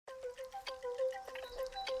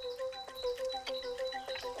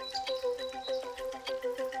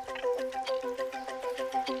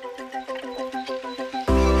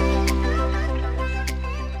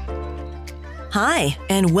Hi,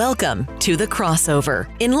 and welcome to The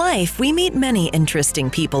Crossover. In life, we meet many interesting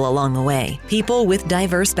people along the way. People with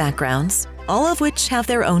diverse backgrounds, all of which have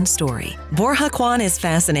their own story. Borja Kwan is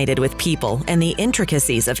fascinated with people and the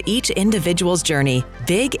intricacies of each individual's journey,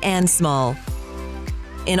 big and small.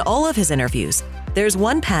 In all of his interviews, there's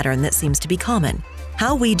one pattern that seems to be common.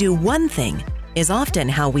 How we do one thing is often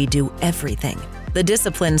how we do everything. The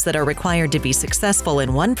disciplines that are required to be successful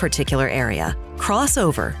in one particular area cross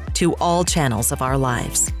over to all channels of our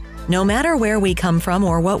lives. No matter where we come from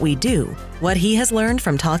or what we do, what he has learned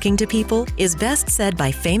from talking to people is best said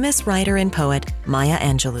by famous writer and poet Maya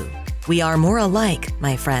Angelou. We are more alike,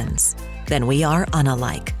 my friends, than we are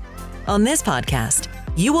unalike. On this podcast,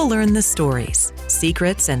 you will learn the stories,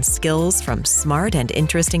 secrets, and skills from smart and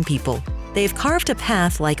interesting people. They've carved a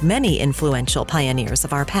path like many influential pioneers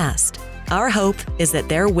of our past. Our hope is that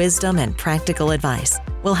their wisdom and practical advice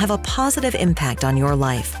will have a positive impact on your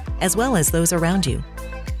life, as well as those around you.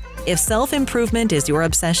 If self-improvement is your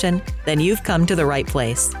obsession, then you've come to the right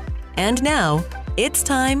place. And now, it's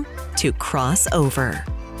time to cross over.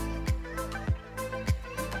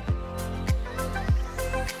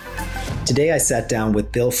 Today I sat down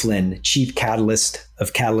with Bill Flynn, Chief Catalyst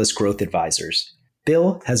of Catalyst Growth Advisors.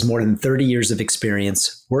 Bill has more than 30 years of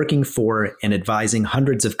experience working for and advising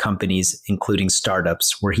hundreds of companies, including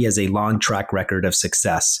startups, where he has a long track record of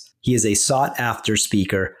success. He is a sought-after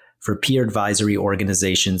speaker for peer advisory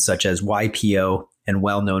organizations such as YPO and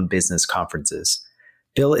well-known business conferences.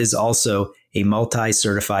 Bill is also a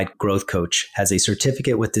multi-certified growth coach, has a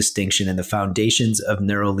certificate with distinction in the Foundations of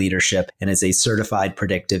Neuroleadership, and is a certified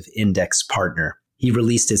predictive index partner. He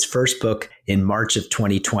released his first book in March of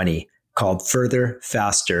 2020, called Further,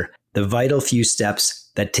 Faster, The Vital Few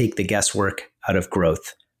Steps That Take the Guesswork Out of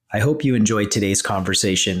Growth. I hope you enjoyed today's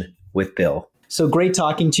conversation with Bill. So great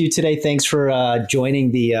talking to you today. Thanks for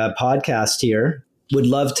joining the podcast here. Would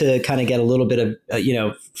love to kind of get a little bit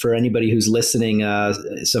of, for anybody who's listening,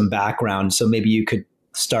 some background. So maybe you could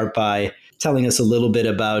start by telling us a little bit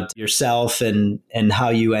about yourself and how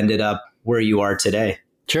you ended up where you are today.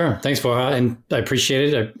 Sure. Thanks, Borja. And I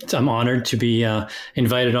appreciate it. I'm honored to be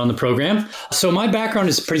invited on the program. So my background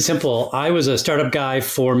is pretty simple. I was a startup guy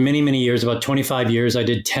for many, many years, about 25 years. I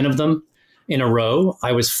did 10 of them in a row.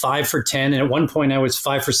 I was 5 for 10. And at one point I was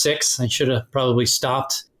 5 for 6. I should have probably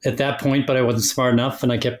stopped at that point, but I wasn't smart enough and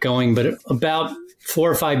I kept going. But about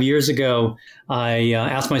 4 or 5 years ago, I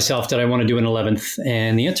asked myself, did I want to do an 11th?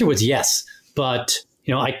 And the answer was yes. But,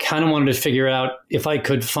 I kind of wanted to figure out if I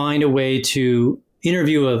could find a way to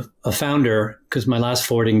interview a founder, because my last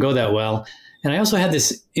 4 didn't go that well. And I also had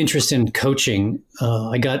this interest in coaching.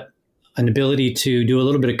 I got an ability to do a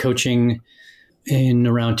little bit of coaching in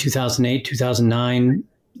around 2008, 2009,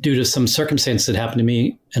 due to some circumstances that happened to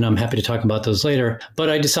me. And I'm happy to talk about those later.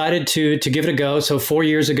 But I decided to give it a go. So 4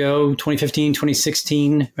 years ago, 2015,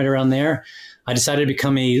 2016, right around there, I decided to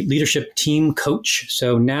become a leadership team coach.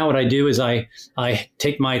 So now what I do is I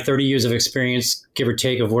take my 30 years of experience, give or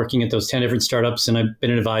take, of working at those 10 different startups, and I've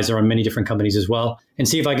been an advisor on many different companies as well, and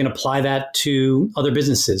see if I can apply that to other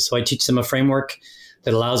businesses. So I teach them a framework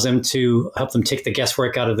that allows them to help them take the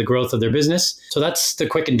guesswork out of the growth of their business. So that's the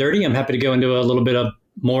quick and dirty. I'm happy to go into a little bit of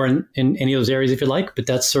more in any of those areas if you like, but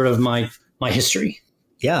that's sort of my history.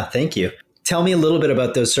 Yeah, thank you. Tell me a little bit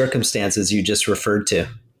about those circumstances you just referred to.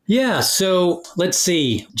 Yeah, so let's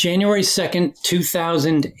see. January 2nd,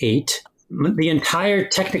 2008, the entire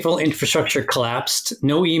technical infrastructure collapsed.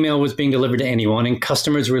 No email was being delivered to anyone, and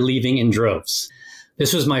customers were leaving in droves.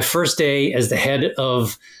 This was my first day as the head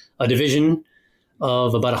of a division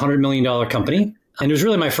of about $100 million company. And it was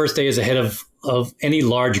really my first day as a head of any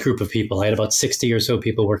large group of people. I had about 60 or so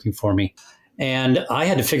people working for me. And I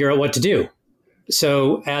had to figure out what to do.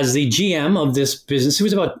 So as the GM of this business, it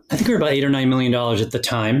was I think we were about $8 or $9 million at the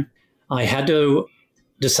time. I had to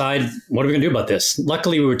decide, what are we going to do about this?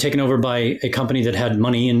 Luckily, we were taken over by a company that had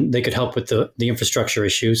money and they could help with the infrastructure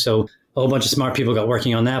issue. So a whole bunch of smart people got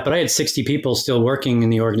working on that. But I had 60 people still working in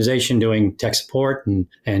the organization doing tech support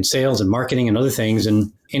and sales and marketing and other things.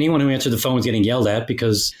 And anyone who answered the phone was getting yelled at,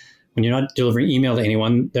 because when you're not delivering email to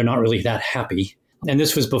anyone, they're not really that happy. And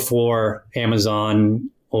this was before Amazon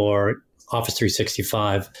or Office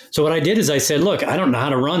 365. So what I did is I said, look, I don't know how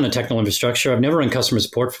to run a technical infrastructure. I've never run customer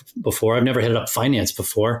support before. I've never headed up finance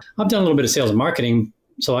before. I've done a little bit of sales and marketing.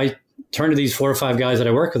 So I turned to these 4 or 5 guys that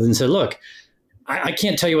I work with and said, look, I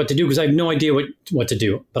can't tell you what to do because I have no idea what to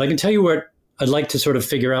do. But I can tell you where I'd like to sort of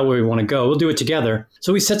figure out where we want to go. We'll do it together.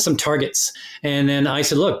 So we set some targets. And then I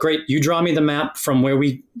said, look, great, you draw me the map from where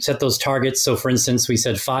we set those targets. So for instance, we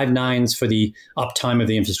said 5 nines for the uptime of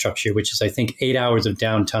the infrastructure, which is, I think, 8 hours of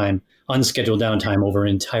downtime, unscheduled downtime over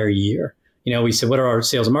an entire year. We said, what are our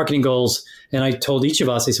sales and marketing goals? And I told each of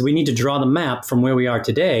us, I said, we need to draw the map from where we are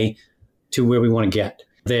today to where we want to get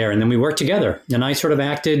there. And then we worked together. And I sort of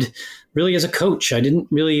acted really as a coach. I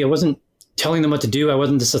wasn't telling them what to do. I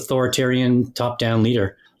wasn't this authoritarian top-down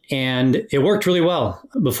leader. And it worked really well.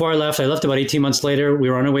 Before I left about 18 months later. We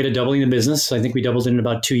were on our way to doubling the business. I think we doubled in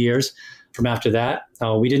about 2 years from after that.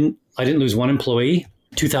 I didn't lose one employee.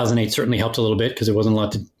 2008 certainly helped a little bit because there wasn't a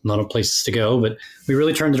lot of places to go, but we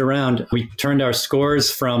really turned it around. We turned our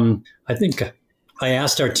scores from, I think I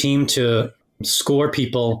asked our team to score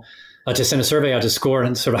people, to send a survey out to score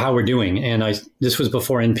and sort of how we're doing. And this was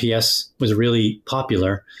before NPS was really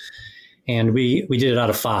popular. And we did it out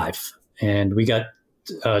of 5. And we got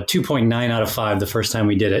 2.9 out of 5 the first time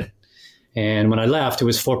we did it. And when I left, it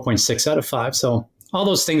was 4.6 out of 5. So all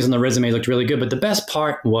those things on the resume looked really good. But the best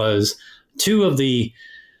part was 2 of the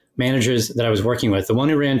managers that I was working with, the one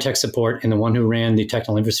who ran tech support and the one who ran the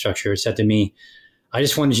technical infrastructure, said to me, I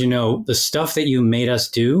just wanted you to know the stuff that you made us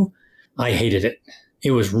do, I hated it.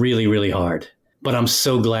 It was really, really hard. But I'm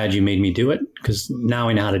so glad you made me do it because now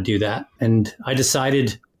I know how to do that. And I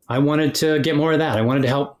decided I wanted to get more of that. I wanted to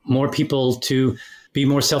help more people to be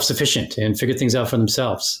more self-sufficient and figure things out for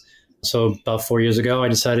themselves. So about 4 years ago, I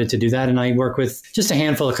decided to do that. And I work with just a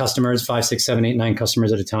handful of customers, 5, 6, 7, 8, 9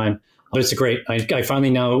 customers at a time. But it's I finally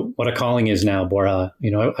know what a calling is now, Borja.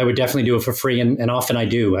 I would definitely do it for free. And often I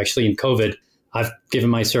do. Actually, in COVID, I've given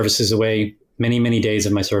my services away, many, many days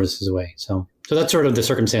of my services away. So that's sort of the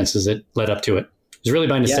circumstances that led up to it. It was really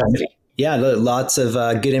by necessity. Yeah, lots of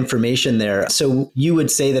good information there. So you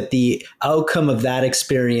would say that the outcome of that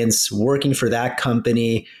experience, working for that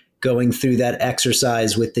company, going through that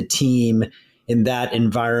exercise with the team in that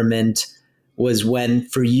environment, was when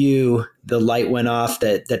for you the light went off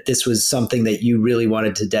that this was something that you really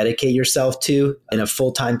wanted to dedicate yourself to in a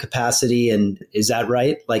full-time capacity. And is that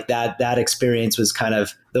right? Like that experience was kind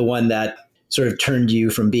of the one that sort of turned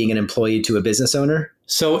you from being an employee to a business owner?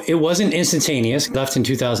 So it wasn't instantaneous. I left in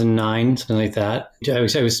 2009, something like that. I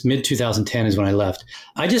was mid-2010 is when I left.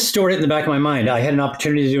 I just stored it in the back of my mind. I had an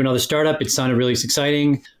opportunity to do another startup. It sounded really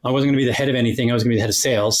exciting. I wasn't going to be the head of anything. I was going to be the head of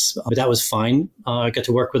sales, but that was fine. I got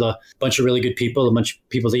to work with a bunch of really good people, a bunch of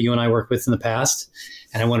people that you and I worked with in the past,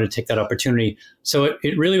 and I wanted to take that opportunity. So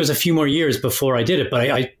it really was a few more years before I did it,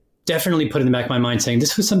 but I definitely put it in the back of my mind saying,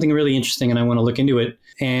 this was something really interesting and I want to look into it.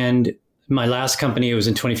 And my last company, it was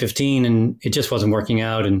in 2015 and it just wasn't working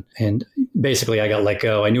out. And basically I got let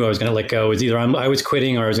go. I knew I was going to let go. It was either I was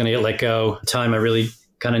quitting or I was going to get let go. At the time I really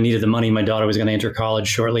kind of needed the money. My daughter was going to enter college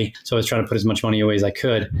shortly. So I was trying to put as much money away as I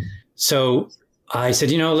could. So I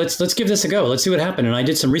said, let's give this a go. Let's see what happened. And I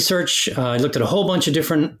did some research. I looked at a whole bunch of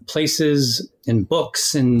different places and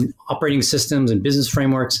books and operating systems and business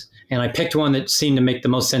frameworks. And I picked one that seemed to make the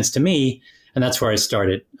most sense to me. And that's where I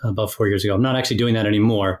started about 4 years ago. I'm not actually doing that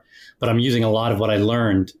anymore, but I'm using a lot of what I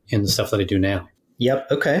learned in the stuff that I do now. Yep.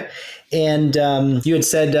 Okay. And you had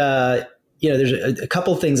said, there's a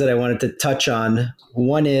couple of things that I wanted to touch on.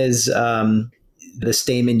 One is the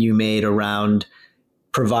statement you made around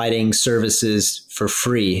providing services for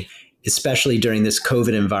free, especially during this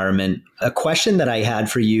COVID environment. A question that I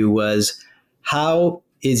had for you was, how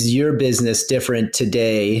is your business different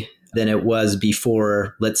today than it was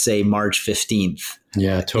before, let's say, March 15th?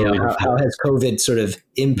 Yeah, totally. How has COVID sort of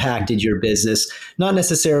impacted your business? Not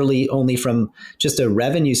necessarily only from just a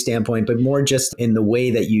revenue standpoint, but more just in the way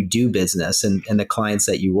that you do business and the clients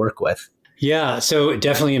that you work with. Yeah, so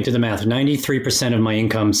definitely into the math. 93% of my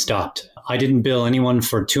income stopped. I didn't bill anyone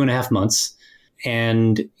for 2.5 months,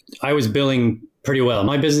 and I was billing pretty well.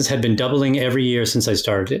 My business had been doubling every year since I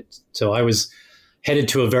started it. So I was headed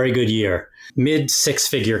to a very good year, mid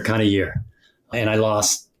 6-figure kind of year. And I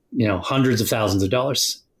lost, hundreds of thousands of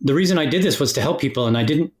dollars. The reason I did this was to help people, and I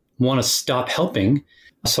didn't want to stop helping.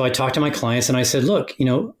 So I talked to my clients and I said, look,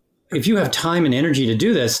 if you have time and energy to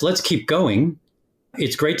do this, let's keep going.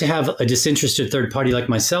 It's great to have a disinterested third party like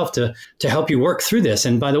myself to help you work through this.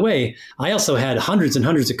 And by the way, I also had hundreds and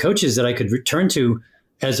hundreds of coaches that I could return to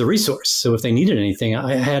as a resource. So if they needed anything,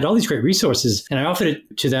 I had all these great resources and I offered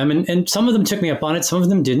it to them. And some of them took me up on it. Some of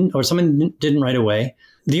them didn't, or some of them didn't right away.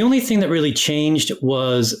 The only thing that really changed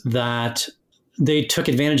was that they took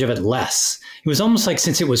advantage of it less. It was almost like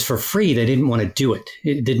since it was for free, they didn't want to do it.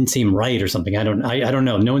 It didn't seem right or something. I don't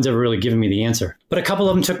know. No one's ever really given me the answer. But a couple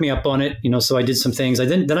of them took me up on it, so I did some things.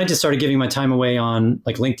 Then I just started giving my time away on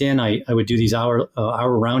like LinkedIn. I would do these hour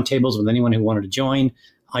roundtables with anyone who wanted to join.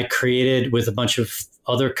 I created with a bunch of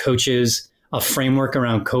other coaches a framework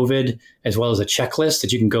around COVID, as well as a checklist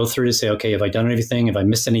that you can go through to say, okay, have I done everything? Have I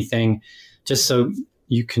missed anything? Just so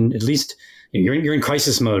you can at least you're in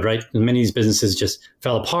crisis mode, right? And many of these businesses just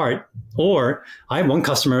fell apart. Or I have one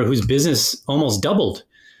customer whose business almost doubled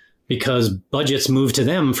because budgets moved to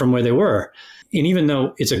them from where they were. And even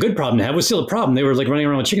though it's a good problem to have, it was still a problem. They were like running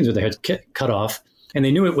around with chickens with their heads cut off, and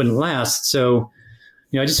they knew it wouldn't last. So,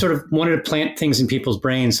 I just sort of wanted to plant things in people's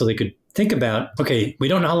brains so they could think about, okay, we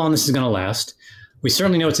don't know how long this is going to last. We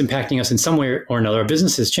certainly know it's impacting us in some way or another. Our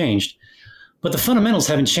business has changed, but the fundamentals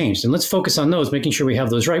haven't changed. And let's focus on those, making sure we have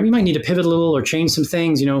those right. We might need to pivot a little or change some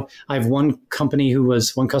things. I have one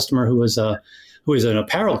customer who is an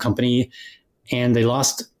apparel company, and they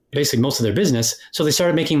lost basically most of their business. So they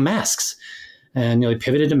started making masks, and they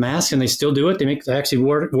pivoted to masks, and they still do it. They actually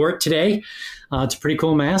wore it today. It's a pretty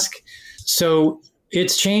cool mask. So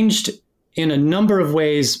it's changed in a number of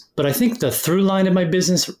ways, but I think the through line of my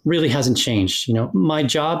business really hasn't changed. My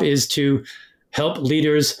job is to help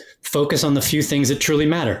leaders focus on the few things that truly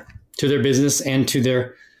matter to their business and to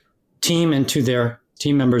their team and to their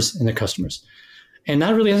team members and their customers. And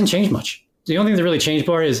that really hasn't changed much. The only thing that really changed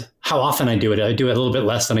more is how often I do it. I do it a little bit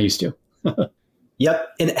less than I used to.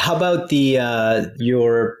 Yep. And how about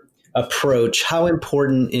your approach? How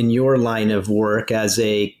important in your line of work as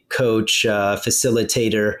a coach,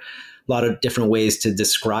 facilitator, a lot of different ways to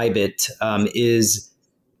describe it, is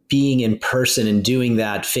being in person and doing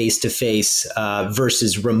that face to face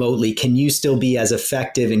versus remotely? Can you still be as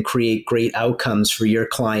effective and create great outcomes for your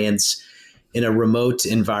clients in a remote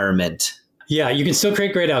environment? Yeah, you can still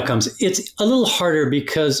create great outcomes. It's a little harder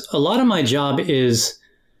because a lot of my job is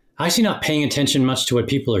actually not paying attention much to what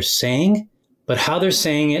people are saying, but how they're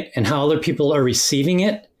saying it and how other people are receiving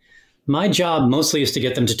it. My job mostly is to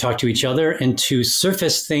get them to talk to each other and to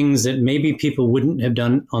surface things that maybe people wouldn't have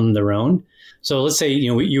done on their own. So let's say,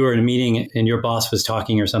 you were in a meeting and your boss was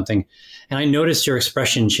talking or something, and I noticed your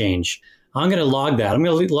expression change. I'm going to log that. I'm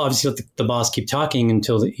going to obviously let the boss keep talking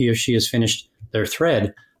until he or she has finished their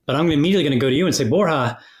thread. But I'm immediately going to go to you and say,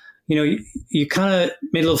 Borja, you kind of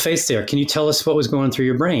made a little face there. Can you tell us what was going through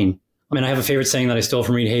your brain? I mean, I have a favorite saying that I stole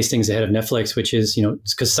from Reed Hastings, the head of Netflix, which is,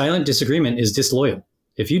 because silent disagreement is disloyal.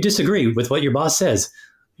 If you disagree with what your boss says,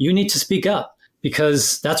 you need to speak up,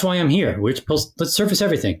 because that's why I'm here. Let's surface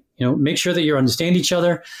everything. Make sure that you understand each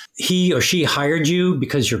other. He or she hired you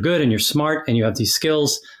because you're good and you're smart and you have these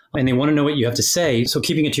skills, and they want to know what you have to say. So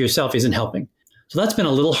keeping it to yourself isn't helping. So that's been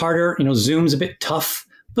a little harder. Zoom's a bit tough,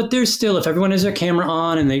 but there's still, if everyone has their camera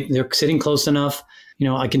on and they're sitting close enough,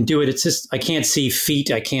 I can do it. It's just, I can't see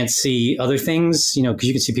feet. I can't see other things, because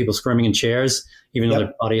you can see people squirming in chairs, even though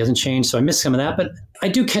their body hasn't changed. So I miss some of that, but I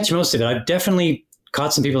do catch most of it. I've definitely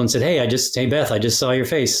caught some people and said, hey, Beth, I just saw your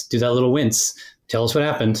face. Do that little wince. Tell us what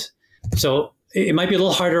happened. So it might be a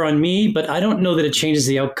little harder on me, but I don't know that it changes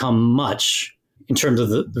the outcome much in terms of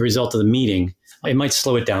the result of the meeting. It might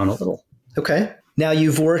slow it down a little. Okay. Now,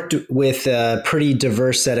 you've worked with a pretty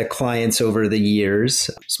diverse set of clients over the years,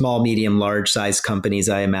 small, medium, large size companies,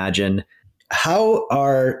 I imagine. How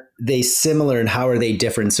are they similar and how are they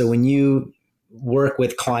different? So when you work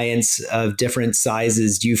with clients of different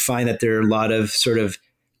sizes, do you find that there are a lot of sort of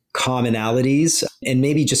commonalities? And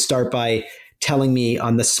maybe just start by telling me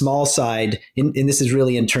on the small side, and this is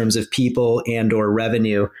really in terms of people and or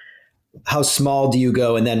revenue, how small do you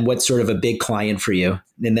go? And then what's sort of a big client for you?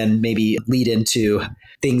 And then maybe lead into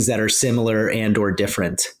things that are similar and or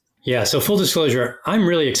different. Yeah. So full disclosure, I'm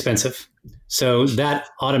really expensive. So that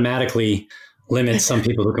automatically limits some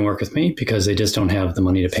people who can work with me because they just don't have the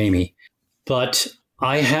money to pay me. But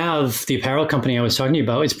I have the apparel company I was talking to you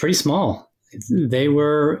about. It's pretty small. They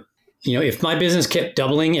were, if my business kept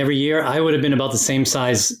doubling every year, I would have been about the same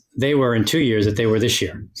size they were in 2 years that they were this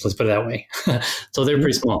year. So let's put it that way. So they're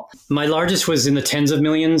pretty small. My largest was in the tens of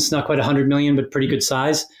millions, not quite 100 million, but pretty good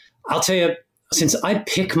size. I'll tell you, since I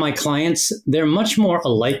pick my clients, they're much more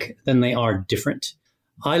alike than they are different.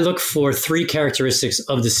 I look for 3 characteristics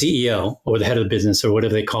of the CEO or the head of the business or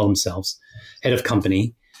whatever they call themselves, head of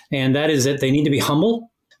company. And that is that they need to be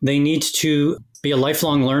humble. They need to be a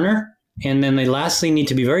lifelong learner. And then they lastly need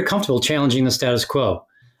to be very comfortable challenging the status quo.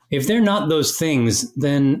 If they're not those things,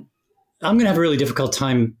 then I'm going to have a really difficult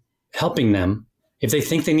time helping them. If they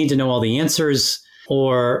think they need to know all the answers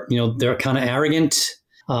or, they're kind of arrogant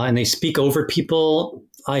and they speak over people.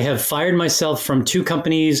 I have fired myself from 2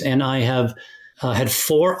 companies and I have had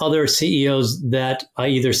 4 other CEOs that I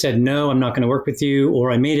either said, no, I'm not going to work with you,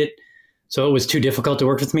 or I made it so it was too difficult to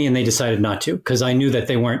work with me and they decided not to because I knew that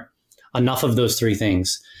they weren't enough of those 3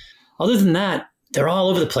 things. Other than that, they're all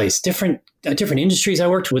over the place. Different industries. I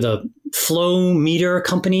worked with a flow meter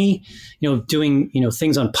company, doing,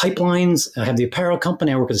 things on pipelines. I have the apparel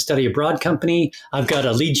company. I work with a study abroad company. I've got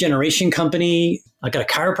a lead generation company. I've got a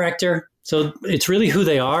chiropractor. So it's really who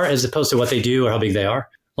they are as opposed to what they do or how big they are,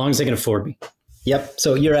 as long as they can afford me. Yep.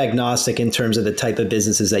 So you're agnostic in terms of the type of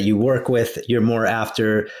businesses that you work with. You're more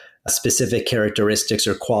after specific characteristics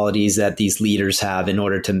or qualities that these leaders have in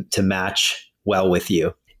order to match well with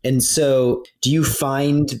you. And so do you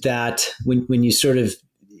find that when you sort of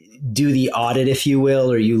do the audit, if you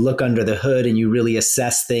will, or you look under the hood and you really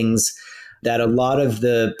assess things, that a lot of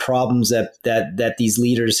the problems that these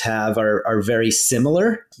leaders have are very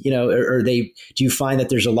similar, or do you find that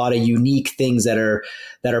there's a lot of unique things that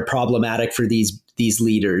are problematic for these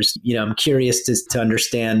leaders? I'm curious to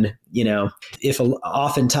understand, if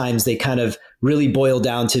oftentimes they kind of really boil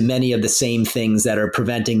down to many of the same things that are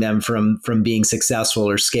preventing them from being successful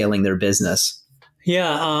or scaling their business.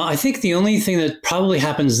 Yeah, I think the only thing that probably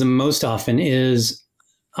happens the most often is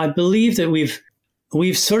I believe that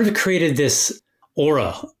we've sort of created this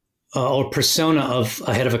aura or persona of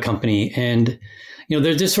a head of a company. And,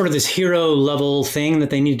 there's just sort of this hero level thing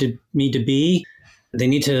that they need to be. They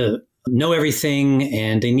need to know everything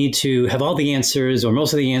and they need to have all the answers or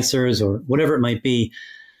most of the answers or whatever it might be.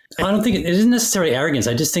 I don't think it isn't necessarily arrogance.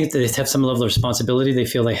 I just think that they have some level of responsibility they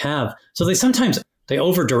feel they have. So they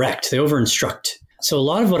over direct, they over instruct. So a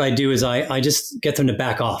lot of what I do is I just get them to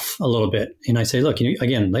back off a little bit. And I say, look,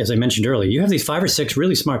 again, as I mentioned earlier, you have these 5 or 6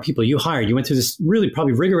 really smart people you hired. You went through this really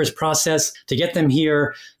probably rigorous process to get them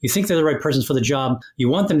here. You think they're the right persons for the job. You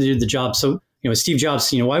want them to do the job. So, Steve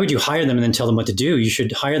Jobs, why would you hire them and then tell them what to do? You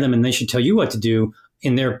should hire them and they should tell you what to do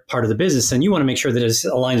in their part of the business. And you want to make sure that it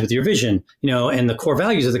aligns with your vision, and the core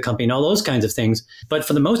values of the company and all those kinds of things. But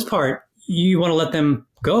for the most part, you want to let them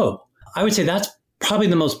go. I would say that's probably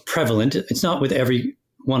the most prevalent. It's not with every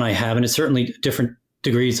one I have, and it's certainly different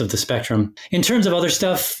degrees of the spectrum. In terms of other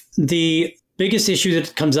stuff, the biggest issue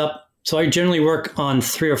that comes up, so I generally work on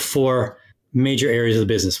 3 or 4 major areas of the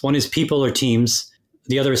business. One is people or teams.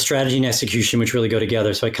 The other is strategy and execution, which really go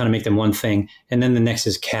together. So I kind of make them one thing. And then the next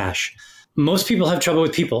is cash. Most people have trouble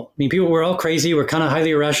with people. We're all crazy. We're kind of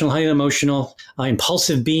highly irrational, highly emotional,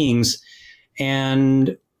 impulsive beings.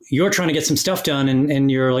 And you're trying to get some stuff done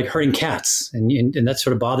and you're like herding cats and that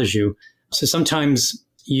sort of bothers you. So sometimes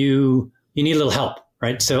you need a little help,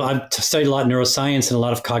 right? So I've studied a lot of neuroscience and a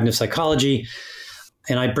lot of cognitive psychology.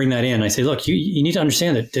 And I bring that in. I say, look, you need to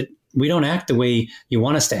understand that we don't act the way you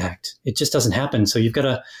want us to act. It just doesn't happen. So you've got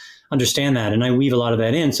to understand that. And I weave a lot of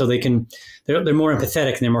that in so they're more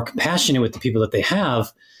empathetic and they're more compassionate with the people that they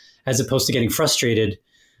have, as opposed to getting frustrated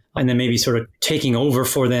and then maybe sort of taking over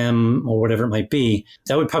for them or whatever it might be.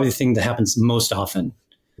 That would probably be the thing that happens most often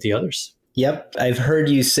with the others. Yep. I've heard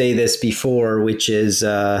you say this before, which is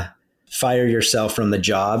fire yourself from the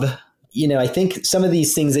job. I think some of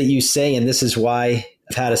these things that you say, and this is why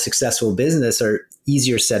I've had a successful business, are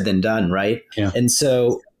easier said than done, right? Yeah. And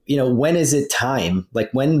so, when is it time? Like,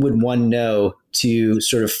 when would one know to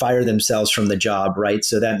sort of fire themselves from the job, right?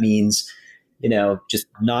 So that means, just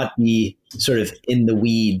not be sort of in the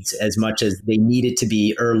weeds as much as they needed to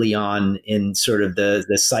be early on in sort of the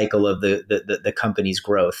cycle of the company's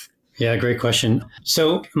growth. Yeah, great question.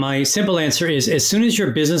 So my simple answer is, as soon as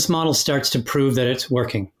your business model starts to prove that it's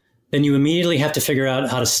working, then you immediately have to figure out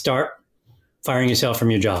how to start firing yourself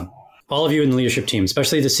from your job. All of you in the leadership team,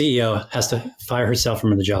 especially the CEO, has to fire herself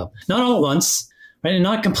from the job. Not all at once, right? And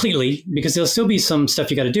not completely, because there'll still be some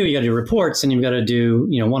stuff you got to do. You got to do reports and you've got to do,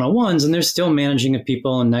 one-on-ones, and there's still managing of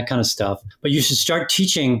people and that kind of stuff. But you should start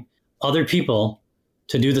teaching other people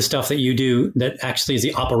to do the stuff that you do that actually is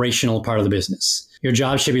the operational part of the business. Your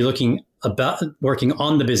job should be working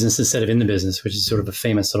on the business instead of in the business, which is sort of a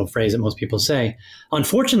famous little phrase that most people say.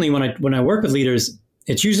 Unfortunately, when I work with leaders,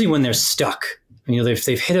 it's usually when they're stuck.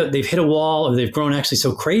 They've hit a wall, or they've grown actually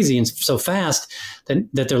so crazy and so fast that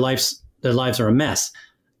their lives are a mess.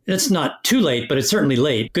 It's not too late, but it's certainly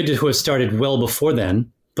late. Good to have started well before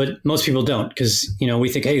then, but most people don't, because we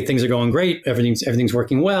think, hey, things are going great, everything's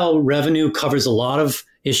working well. Revenue covers a lot of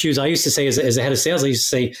issues. I used to say, as a head of sales, I used to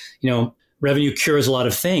say, revenue cures a lot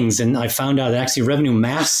of things, and I found out that actually revenue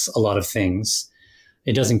masks a lot of things.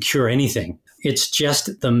 It doesn't cure anything. It's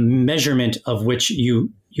just the measurement of which you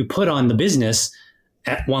put on the business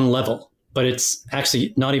at one level. But it's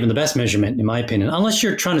actually not even the best measurement, in my opinion, unless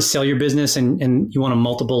you're trying to sell your business and you want a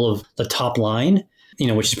multiple of the top line,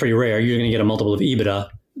 which is pretty rare. You're going to get a multiple of EBITDA.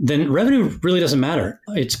 Then revenue really doesn't matter.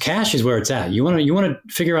 It's cash is where it's at. You want to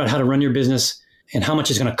figure out how to run your business and how much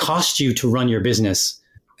it's going to cost you to run your business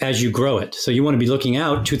as you grow it. So you want to be looking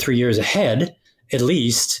out 2-3 years ahead, at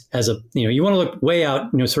least, as you want to look way out,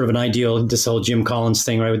 sort of an ideal, this whole Jim Collins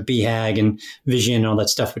thing, right, with BHAG and vision and all that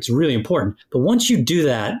stuff, which is really important. But once you do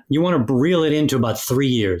that, you want to reel it into about 3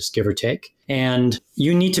 years, give or take. And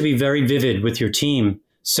you need to be very vivid with your team.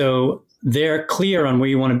 So they're clear on where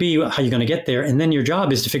you want to be, how you're going to get there. And then your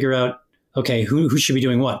job is to figure out, okay, who should be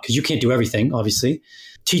doing what? Because you can't do everything, obviously.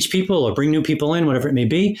 Teach people or bring new people in, whatever it may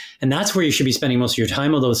be. And that's where you should be spending most of your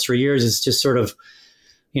time of those 3 years, is just sort of,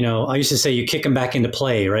 I used to say you kick them back into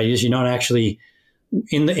play, right? You're not actually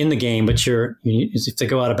in the game, but if they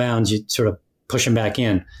go out of bounds, you sort of push them back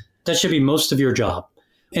in. That should be most of your job.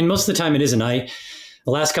 And most of the time it isn't. The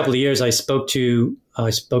last couple of years, I spoke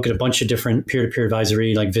at a bunch of different peer-to-peer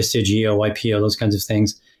advisory, like Vista, Geo, YPO, those kinds of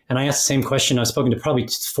things. And I asked the same question. I've spoken to probably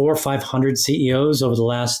 400 or 500 CEOs over the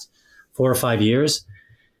last 4 or 5 years.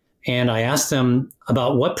 And I asked them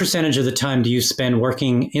about what percentage of the time do you spend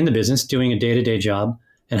working in the business, doing a day-to-day job,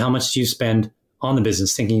 and how much do you spend on the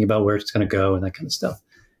business, thinking about where it's going to go and that kind of stuff.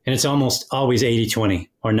 And it's almost always 80-20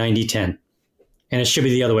 or 90-10. And it should be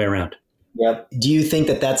the other way around. Yep. Do you think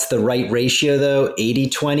that that's the right ratio, though,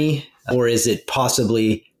 80-20? Or is it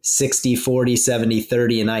possibly 60-40,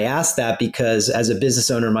 70-30? And I ask that because as a business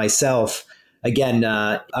owner myself, again,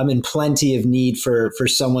 I'm in plenty of need for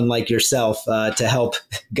someone like yourself to help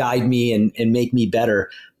guide me and make me better.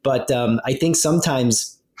 But I think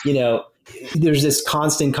sometimes, there's this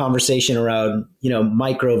constant conversation around,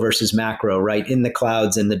 micro versus macro, right? In the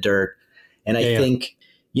clouds, in the dirt. And I think,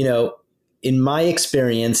 in my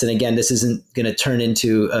experience, and again, this isn't going to turn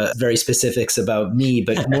into very specifics about me,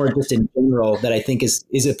 but more just in general, that I think is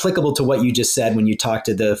applicable to what you just said when you talk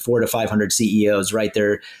to the 400 to 500 CEOs, right?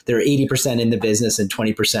 They're 80% in the business and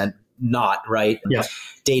 20% not, right? Yeah.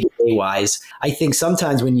 Day-to-day wise. I think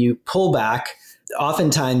sometimes when you pull back,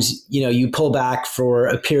 oftentimes, you pull back for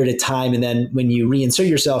a period of time, and then when you reinsert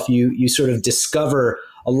yourself, you sort of discover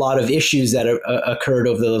a lot of issues that occurred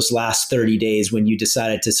over those last 30 days when you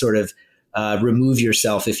decided to sort of remove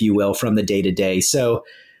yourself, if you will, from the day-to-day. So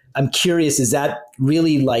I'm curious, is that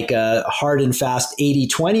really like a hard and fast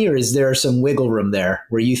 80-20, or is there some wiggle room there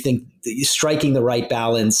where you think striking the right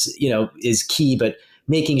balance, is key, but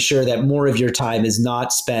making sure that more of your time is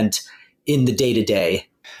not spent in the day-to-day?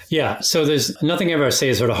 Yeah. So there's nothing I ever say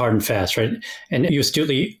is sort of hard and fast, right? And you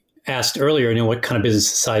astutely asked earlier, what kind of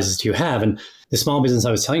business sizes do you have? And the small business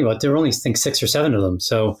I was telling you about, there were only, I think, 6 or 7 of them.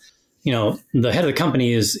 So the head of the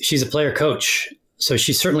company she's a player coach. So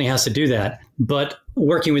she certainly has to do that. But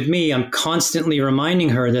working with me, I'm constantly reminding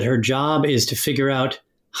her that her job is to figure out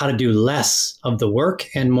how to do less of the work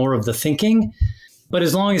and more of the thinking. But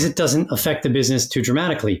as long as it doesn't affect the business too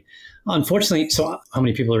dramatically. Unfortunately, so how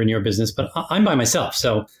many people are in your business? But I'm by myself.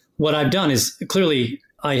 So what I've done is clearly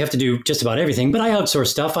I have to do just about everything, but I outsource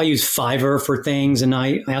stuff. I use Fiverr for things, and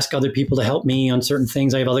I ask other people to help me on certain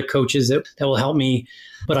things. I have other coaches that will help me,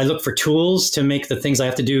 but I look for tools to make the things I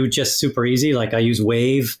have to do just super easy. Like I use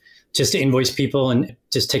Wave just to invoice people, and it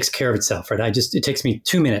just takes care of itself, right? It takes me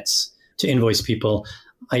 2 minutes to invoice people.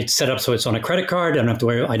 I set up so it's on a credit card. I don't have to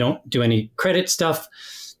worry. I don't do any credit stuff.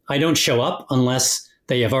 I don't show up unless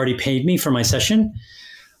they have already paid me for my session.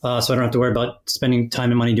 So I don't have to worry about spending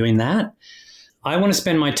time and money doing that. I want to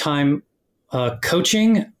spend my time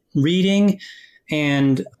coaching, reading,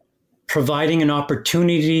 and providing an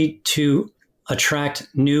opportunity to attract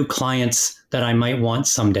new clients that I might want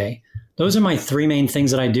someday. Those are my 3 main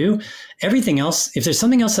things that I do. Everything else, if there's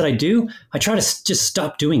something else that I do, I try to just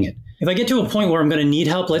stop doing it. If I get to a point where I'm going to need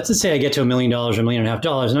help, let's say I get to $1 million or $1.5 million,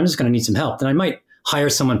 and I'm just going to need some help, then I might hire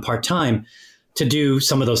someone part-time to do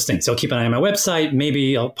some of those things. They'll keep an eye on my website.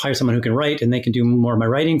 Maybe I'll hire someone who can write, and they can do more of my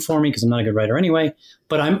writing for me because I'm not a good writer anyway.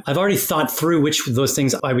 But I've already thought through which of those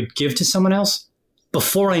things I would give to someone else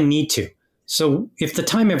before I need to. So if the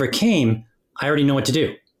time ever came, I already know what to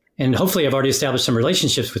do. And hopefully I've already established some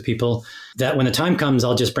relationships with people that when the time comes,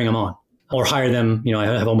 I'll just bring them on or hire them. I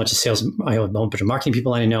have a whole bunch of sales. I have a whole bunch of marketing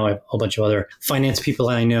people I know. I have a whole bunch of other finance people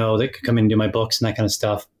I know that could come in and do my books and that kind of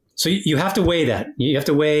stuff. So you have to weigh that. You have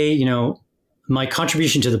to weigh, my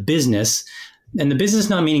contribution to the business, and the business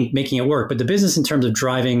not meaning making it work, but the business in terms of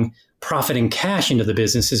driving profit and cash into the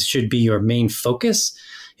businesses should be your main focus.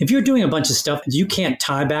 If you're doing a bunch of stuff that you can't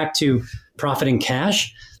tie back to profit and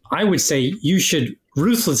cash, I would say you should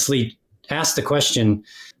ruthlessly ask the question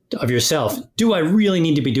of yourself, do I really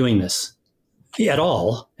need to be doing this at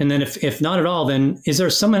all? And then if not at all, then is there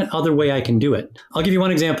some other way I can do it? I'll give you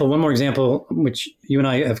one more example, which you and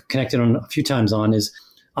I have connected on a few times on, is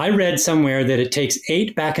I read somewhere that it takes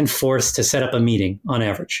 8 back and forths to set up a meeting on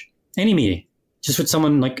average, any meeting, just with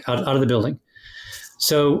someone like out of the building.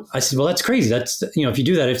 So I said, well, that's crazy. That's, if you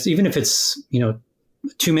do that, even if it's,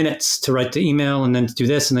 2 minutes to write the email and then do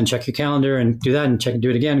this and then check your calendar and do that and do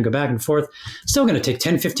it again and go back and forth, it's still going to take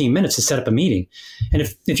 10, 15 minutes to set up a meeting. And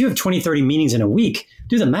if you have 20, 30 meetings in a week,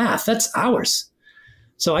 do the math, that's hours.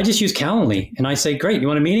 So I just use Calendly and I say, great, you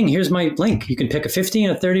want a meeting? Here's my link. You can pick a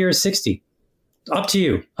 15, a 30, or a 60. Up to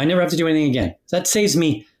you. I never have to do anything again. That saves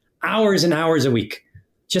me hours and hours a week.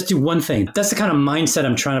 Just do one thing. That's the kind of mindset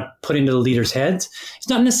I'm trying to put into the leaders' heads. It's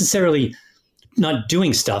not necessarily not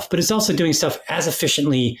doing stuff, but it's also doing stuff as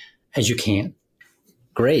efficiently as you can.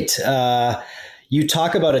 Great. You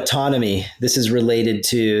talk about autonomy. This is related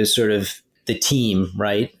to sort of the team,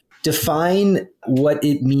 right? Define what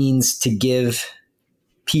it means to give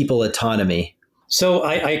people autonomy. So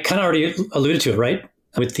I kind of already alluded to it, right?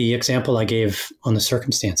 With the example I gave on the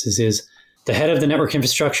circumstances is the head of the network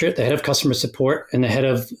infrastructure, the head of customer support, and the head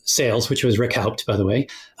of sales, which was Rick Haupt, by the way.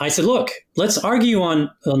 I said, look, let's argue on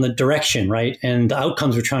the direction, right? And the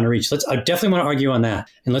outcomes we're trying to reach. I definitely want to argue on that.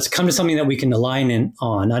 And let's come to something that we can align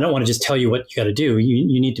on. I don't want to just tell you what you got to do.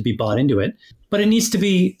 You need to be bought into it. But it needs to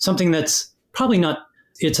be something that's probably not,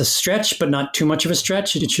 it's a stretch, but not too much of a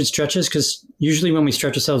stretch. It should stretch us because usually when we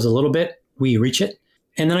stretch ourselves a little bit, we reach it.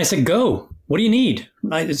 And then I said, go. What do you need?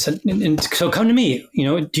 I said, and so come to me.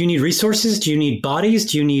 Do you need resources? Do you need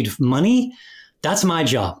bodies? Do you need money? That's my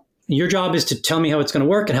job. Your job is to tell me how it's going to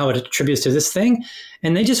work and how it attributes to this thing.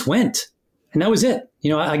 And they just went. And that was it.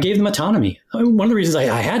 I gave them autonomy. One of the reasons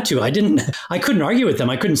I had to, I couldn't argue with them.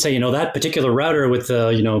 I couldn't say, that particular router with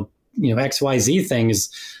the, XYZ thing is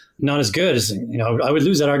not as good as, I would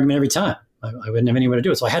lose that argument every time. I wouldn't have anywhere to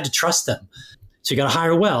do it. So I had to trust them. So you got to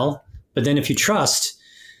hire well. But then if you trust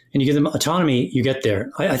and you give them autonomy, you get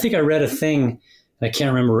there. I think I read a thing, I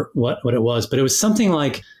can't remember what it was, but it was something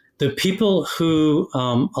like the people who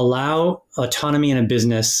allow autonomy in a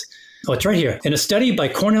business. Oh, it's right here. In a study by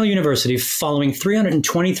Cornell University following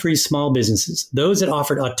 323 small businesses, those that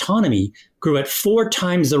offered autonomy grew at 4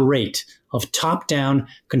 times the rate of top-down,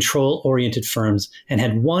 control-oriented firms and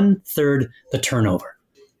had 1/3 the turnover.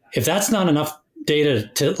 If that's not enough data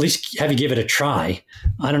to at least have you give it a try,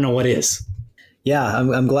 I don't know what is. Yeah,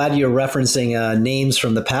 I'm glad you're referencing names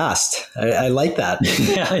from the past. I like that.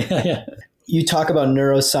 Yeah. You talk about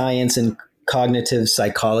neuroscience and cognitive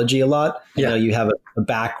psychology a lot. Yeah. You have a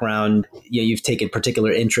background, you've taken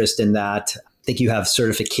particular interest in that. I think you have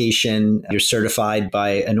certification. You're certified by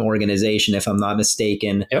an organization, if I'm not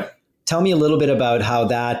mistaken. Yep. Tell me a little bit about how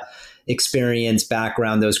that experience,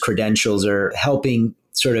 background, those credentials are helping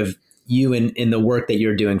sort of you in the work that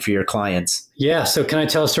you're doing for your clients. Yeah. So can I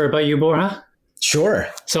tell a story about you, Borja? Sure.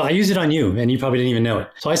 So I used it on you, and you probably didn't even know it.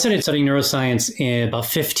 So I started studying neuroscience about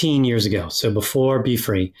 15 years ago, so before Be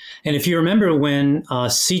Free. And if you remember when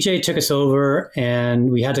CJ took us over and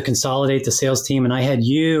we had to consolidate the sales team, and I had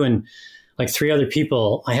you and like 3 other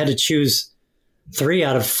people, I had to choose 3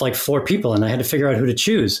 out of like 4 people, and I had to figure out who to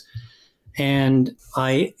choose. And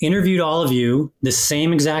I interviewed all of you the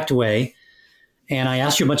same exact way. And I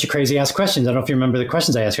asked you a bunch of crazy ass questions. I don't know if you remember the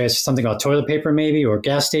questions I asked you. I asked you something about toilet paper maybe, or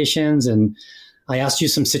gas stations. And I asked you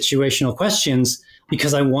some situational questions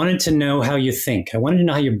because I wanted to know how you think. I wanted to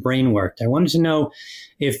know how your brain worked. I wanted to know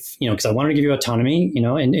if, because I wanted to give you autonomy,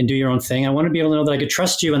 and do your own thing. I wanted to be able to know that I could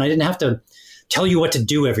trust you and I didn't have to tell you what to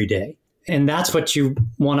do every day. And that's what you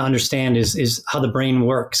want to understand is how the brain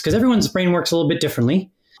works, because everyone's brain works a little bit differently.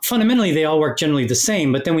 Fundamentally, they all work generally the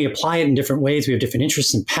same, but then we apply it in different ways. We have different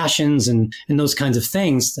interests and passions and those kinds of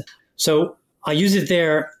things. So I use it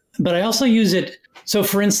there, but I also use it. So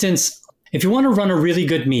for instance, if you want to run a really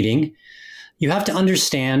good meeting, you have to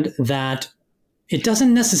understand that it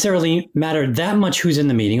doesn't necessarily matter that much who's in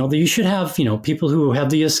the meeting, although you should have, people who have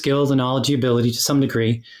the skill, the knowledge, the ability to some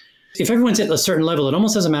degree. If everyone's at a certain level, it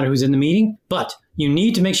almost doesn't matter who's in the meeting, but you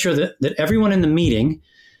need to make sure that everyone in the meeting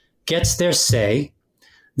gets their say,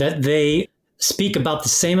 that they speak about the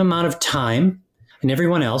same amount of time and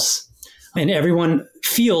everyone else, and everyone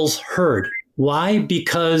feels heard. Why?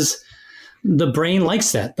 Because the brain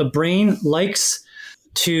likes that. The brain likes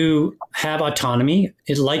to have autonomy.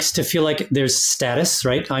 It likes to feel like there's status,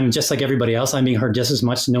 right? I'm just like everybody else. I'm being heard just as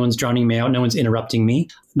much. No one's drowning me out. No one's interrupting me.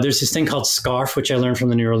 There's this thing called SCARF, which I learned from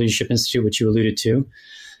the Neuro Leadership Institute, which you alluded to.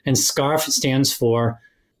 And SCARF stands for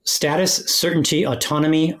status, certainty,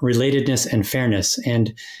 autonomy, relatedness, and fairness.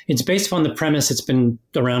 And it's based upon the premise, it's been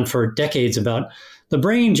around for decades, about the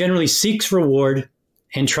brain generally seeks reward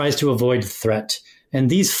and tries to avoid threat. And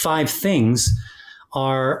these 5 things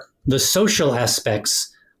are the social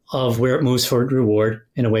aspects of where it moves for reward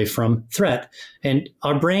and away from threat. And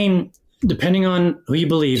our brain, depending on who you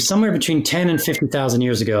believe, somewhere between 10 and 50,000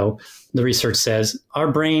 years ago, the research says,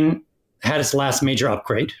 our brain had its last major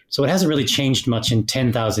upgrade. So it hasn't really changed much in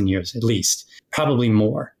 10,000 years, at least, probably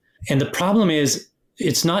more. And the problem is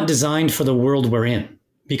it's not designed for the world we're in,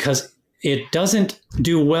 because it doesn't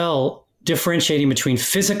do well differentiating between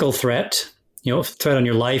physical threat threat on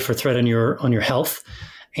your life or threat on your health,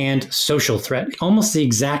 and social threat, almost the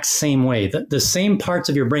exact same way. The same parts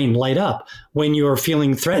of your brain light up when you're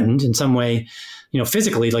feeling threatened in some way,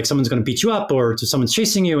 physically, like someone's going to beat you up or someone's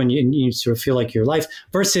chasing you and you sort of feel like your life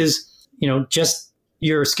versus, just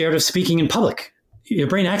you're scared of speaking in public. Your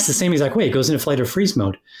brain acts the same exact way. It goes into flight or freeze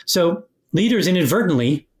mode. So leaders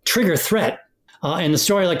inadvertently trigger threat. And the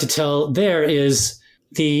story I like to tell there is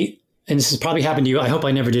and this has probably happened to you. I hope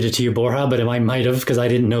I never did it to you, Borja, but I might have because I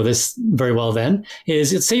didn't know this very well then.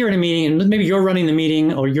 Let's say you're in a meeting and maybe you're running the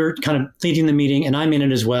meeting or you're kind of leading the meeting and I'm in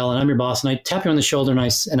it as well. And I'm your boss and I tap you on the shoulder and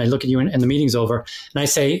I look at you and the meeting's over. And I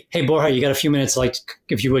say, hey, Borja, you got a few minutes, like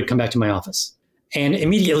if you would come back to my office. And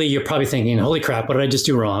immediately you're probably thinking, holy crap, what did I just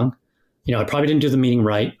do wrong? I probably didn't do the meeting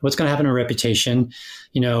right. What's going to happen to my reputation?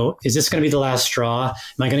 Is this going to be the last straw?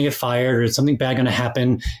 Am I going to get fired or is something bad going to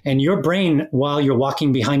happen? And your brain, while you're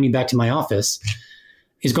walking behind me back to my office,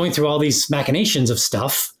 is going through all these machinations of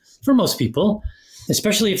stuff for most people,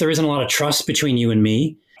 especially if there isn't a lot of trust between you and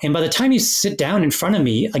me. And by the time you sit down in front of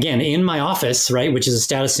me, again, in my office, right, which is a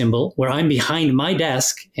status symbol, where I'm behind my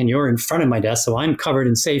desk and you're in front of my desk, so I'm covered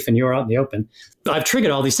and safe and you're out in the open, I've triggered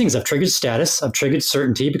all these things. I've triggered status. I've triggered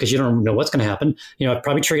certainty because you don't know what's going to happen. I've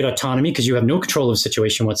probably triggered autonomy because you have no control of the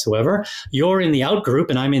situation whatsoever. You're in the out group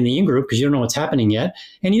and I'm in the in group because you don't know what's happening yet.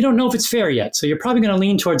 And you don't know if it's fair yet. So you're probably going to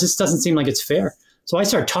lean towards this doesn't seem like it's fair. So I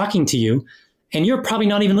start talking to you and you're probably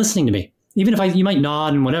not even listening to me. Even if you might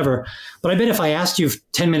nod and whatever, but I bet if I asked you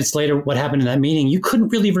 10 minutes later what happened in that meeting, you couldn't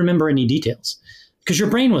really remember any details because your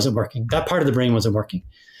brain wasn't working. That part of the brain wasn't working.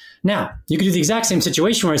 Now, you could do the exact same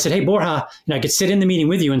situation where I said, hey, Borja, I could sit in the meeting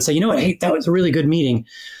with you and say, you know what, hey, that was a really good meeting.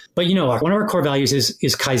 But one of our core values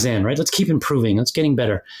is Kaizen, right? Let's keep improving. Let's getting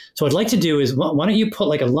better. So what I'd like to do is, why don't you put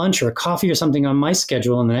like a lunch or a coffee or something on my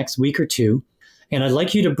schedule in the next week or two? And I'd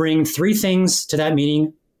like you to bring 3 things to that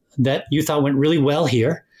meeting that you thought went really well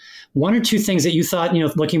here. 1 or 2 things that you thought,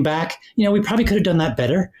 looking back, we probably could have done that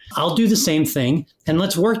better. I'll do the same thing. And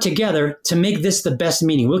let's work together to make this the best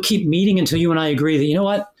meeting. We'll keep meeting until you and I agree that, you know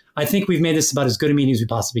what? I think we've made this about as good a meeting as we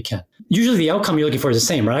possibly can. Usually the outcome you're looking for is the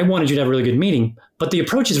same, right? I wanted you to have a really good meeting, but the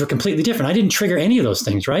approaches were completely different. I didn't trigger any of those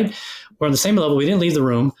things, right? We're on the same level. We didn't leave the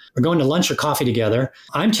room. We're going to lunch or coffee together.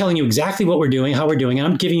 I'm telling you exactly what we're doing, how we're doing it.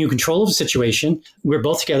 I'm giving you control of the situation. We're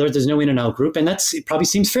both together. There's no in and out group. And it probably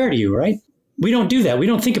seems fair to you, right? We don't do that. We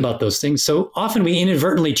don't think about those things. So often we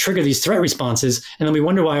inadvertently trigger these threat responses, and then we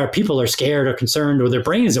wonder why our people are scared or concerned or their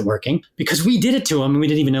brain isn't working because we did it to them and we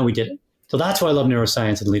didn't even know we did it. So that's why I love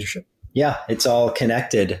neuroscience and leadership. Yeah, it's all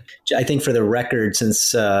connected. I think for the record,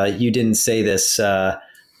 since you didn't say this, I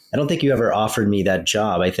don't think you ever offered me that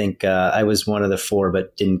job. I think I was one of the 4,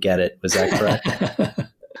 but didn't get it. Was that correct?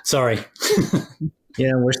 Sorry.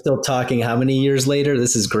 We're still talking how many years later?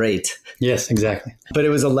 This is great. Yes, exactly. But it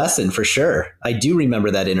was a lesson for sure. I do remember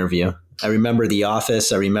that interview. I remember the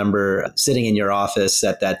office. I remember sitting in your office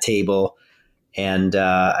at that table. And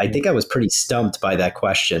I think I was pretty stumped by that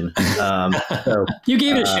question. You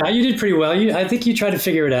gave it a shot. You did pretty well. I think you tried to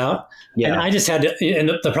figure it out. Yeah. And I just had to, and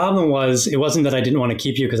the problem was, it wasn't that I didn't want to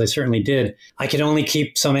keep you because I certainly did. I could only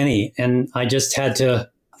keep so many. And I just had to,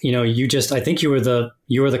 I think you were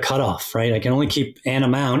the cutoff, right? I can only keep an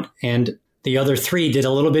amount and the other 3 did a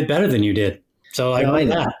little bit better than you did. So I like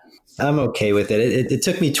that. I'm okay with it. It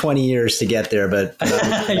took me 20 years to get there, but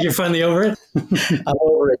you're finally over it? I'm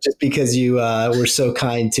over it just because you were so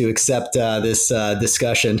kind to accept this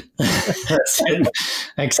discussion.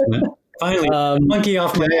 Excellent. Finally, monkey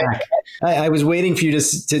off my back. I was waiting for you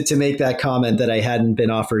to make that comment that I hadn't been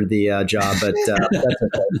offered the job, but that's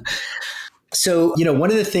okay. So,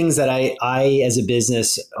 one of the things that I as a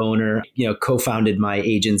business owner, co-founded my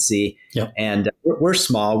agency. Yep. And we're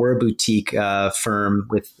small. We're a boutique firm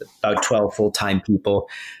with about 12 full-time people.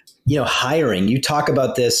 Hiring, you talk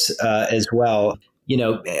about this as well,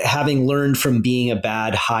 having learned from being a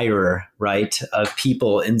bad hirer, right, of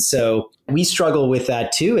people. And so we struggle with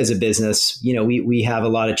that too as a business. We have a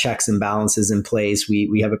lot of checks and balances in place.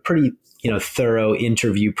 We have a pretty, thorough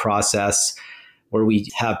interview process where we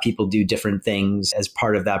have people do different things as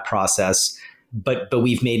part of that process. But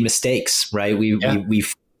we've made mistakes, right?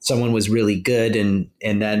 We've someone was really good. And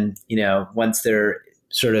then, once they're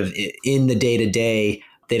sort of in the day to day,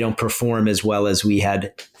 they don't perform as well as we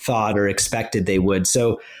had thought or expected they would.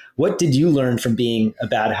 So what did you learn from being a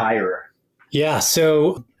bad hirer? Yeah.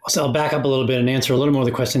 So I'll back up a little bit and answer a little more of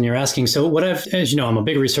the question you're asking. So as you know, I'm a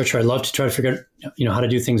big researcher. I love to try to figure out, how to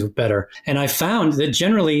do things better. And I found that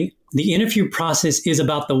generally the interview process is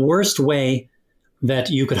about the worst way that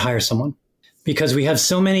you could hire someone because we have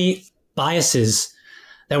so many biases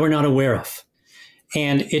that we're not aware of.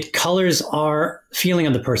 and it colors our feeling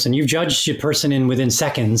of the person. You've judged your person within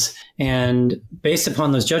seconds, and based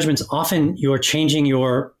upon those judgments, often you're changing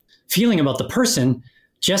your feeling about the person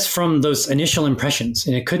just from those initial impressions.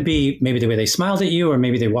 And it could be maybe the way they smiled at you, or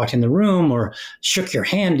maybe they walked in the room or shook your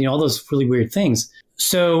hand, all those really weird things.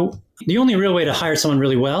 So the only real way to hire someone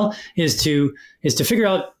really well is to figure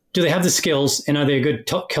out, do they have the skills and are they a good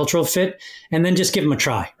cultural fit? And then just give them a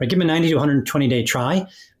try, right? Give them a 90 to 120 day try,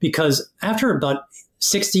 because after about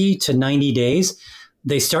 60 to 90 days,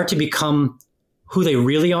 they start to become who they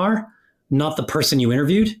really are, not the person you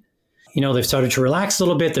interviewed. They've started to relax a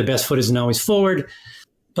little bit. Their best foot isn't always forward.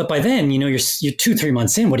 But by then, you're 2-3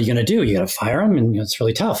 months in. What are you going to do? You got to fire them, and it's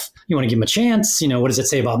really tough. You want to give them a chance. What does it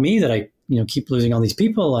say about me that I keep losing all these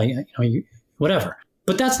people? Whatever.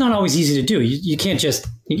 But that's not always easy to do. You can't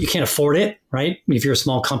afford it, right? If you're a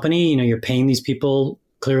small company, you're paying these people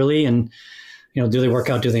clearly, and do they work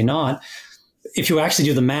out? Do they not? If you actually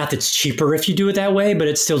do the math, it's cheaper if you do it that way, but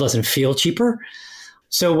it still doesn't feel cheaper.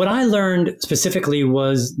 So what I learned specifically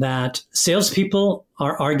was that salespeople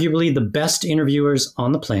are arguably the best interviewers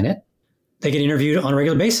on the planet. They get interviewed on a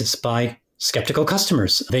regular basis by skeptical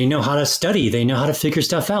customers. They know how to study. They know how to figure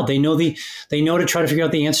stuff out. They know to try to figure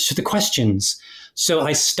out the answers to the questions. So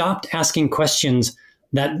I stopped asking questions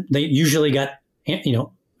that they usually got,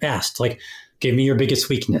 asked, like, give me your biggest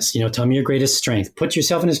weakness, tell me your greatest strength, put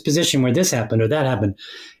yourself in this position where this happened or that happened.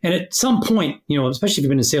 And at some point, especially if you've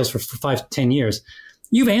been in sales for 5 to 10 years,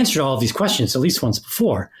 you've answered all of these questions at least once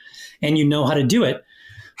before, and you know how to do it.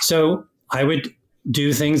 So I would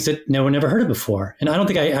do things that no one ever heard of before. And I don't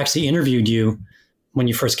think I actually interviewed you when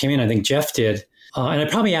you first came in. I think Jeff did. And I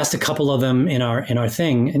probably asked a couple of them in our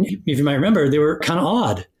thing. And if you might remember, they were kind of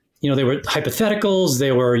odd. They were hypotheticals.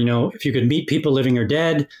 They were, if you could meet people living or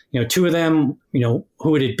dead, 2 of them, who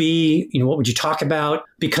would it be? What would you talk about?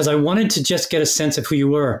 Because I wanted to just get a sense of who you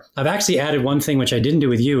were. I've actually added one thing, which I didn't do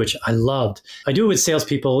with you, which I loved. I do it with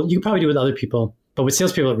salespeople. You can probably do it with other people, but with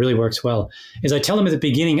salespeople, it really works well, is I tell them at the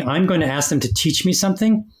beginning, I'm going to ask them to teach me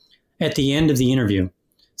something at the end of the interview,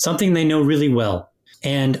 something they know really well.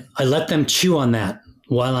 And I let them chew on that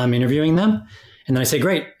while I'm interviewing them. And then I say,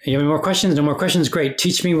 great, you have any more questions? No more questions? Great.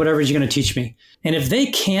 Teach me whatever you're going to teach me. And if they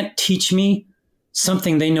can't teach me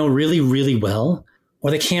something they know really, really well, or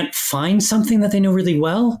they can't find something that they know really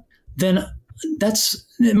well, then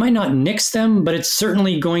it might not nix them, but it's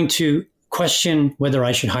certainly going to question whether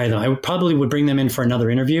I should hire them. I probably would bring them in for another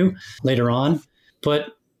interview later on,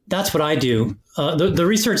 but that's what I do. The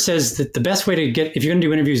research says that the best way to if you're going to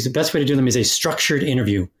do interviews, the best way to do them is a structured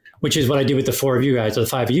interview, which is what I do with the 4 of you guys or the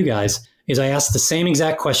 5 of you guys. Is I asked the same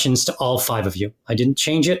exact questions to all 5 of you. I didn't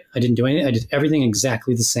change it. I didn't do anything. I did everything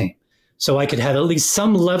exactly the same. So I could have at least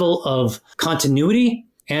some level of continuity,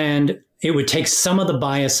 and it would take some of the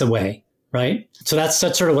bias away, right? So that's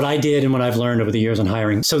sort of what I did and what I've learned over the years on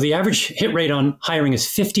hiring. So the average hit rate on hiring is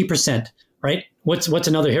 50%, right? What's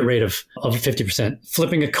another hit rate of 50%?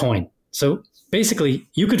 Flipping a coin. So basically,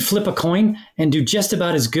 you could flip a coin and do just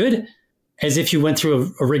about as good as if you went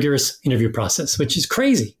through a rigorous interview process, which is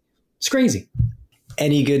crazy. It's crazy.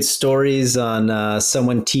 Any good stories on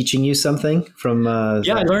someone teaching you something from?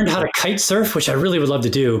 Yeah, I learned how to kite surf, which I really would love to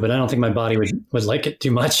do, but I don't think my body would like it too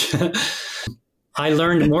much. I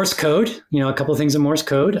learned Morse code, a couple of things in Morse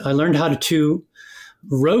code. I learned how to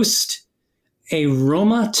roast a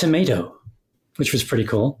Roma tomato, which was pretty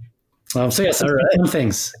cool. So yeah, some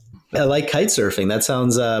things. I like kite surfing. That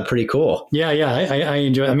sounds pretty cool. Yeah, I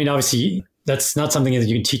enjoy it. I mean, obviously, that's not something that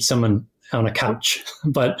you can teach someone on a couch,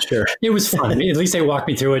 but sure, it was fun. At least they walked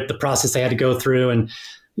me through it, the process they had to go through. And,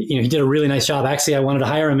 he did a really nice job. Actually, I wanted to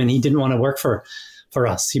hire him and he didn't want to work for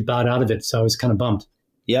us. He bowed out of it. So I was kind of bummed.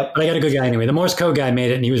 Yep. But I got a good guy anyway. The Morse code guy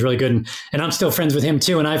made it and he was really good. And I'm still friends with him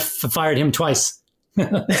too. And I've fired him twice.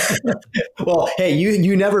 Well, hey,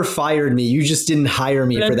 you never fired me. You just didn't hire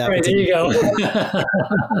me for that. Right, there you go. I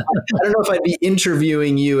don't know if I'd be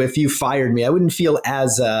interviewing you if you fired me. I wouldn't feel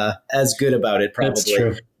as good about it, probably. That's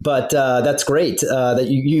true. But that's great that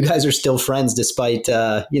you guys are still friends despite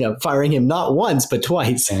firing him not once but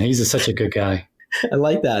twice. Yeah, he's such a good guy. I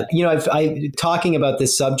like that. I talking about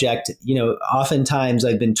this subject, oftentimes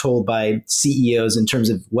I've been told by CEOs in terms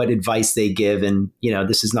of what advice they give, and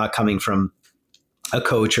this is not coming from a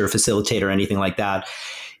coach or a facilitator or anything like that,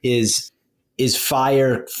 is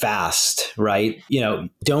fire fast, right?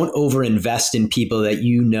 Don't overinvest in people that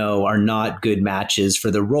are not good matches for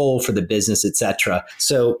the role, for the business, etc.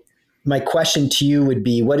 So my question to you would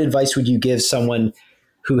be, what advice would you give someone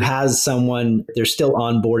who has someone, they're still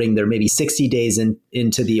onboarding, they're maybe 60 days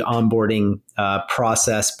into the onboarding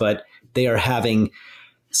process, but they are having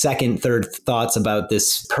second, third thoughts about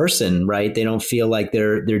this person, right? They don't feel like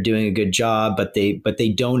they're doing a good job, but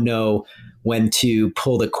they don't know when to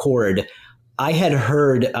pull the cord. I had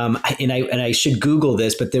heard, and I should Google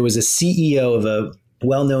this, but there was a CEO of a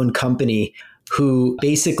well-known company who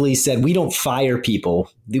basically said, we don't fire people.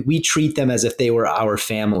 We treat them as if they were our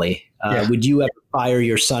family. Would you ever fire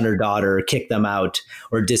your son or daughter or kick them out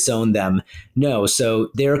or disown them? No. So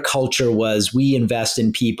their culture was, we invest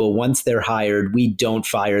in people. Once they're hired, we don't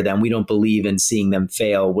fire them. We don't believe in seeing them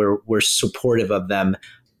fail. We're supportive of them.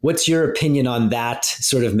 What's your opinion on that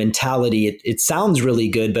sort of mentality? It sounds really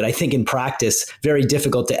good, but I think in practice, very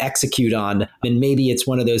difficult to execute on. And maybe it's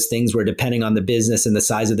one of those things where depending on the business and the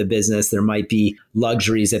size of the business, there might be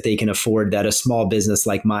luxuries that they can afford that a small business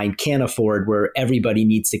like mine can't afford, where everybody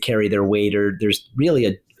needs to carry their weight, or there's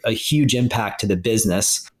really a huge impact to the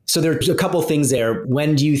business. So there's a couple things there.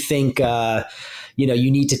 When do you think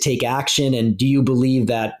you need to take action? And do you believe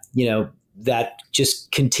that, that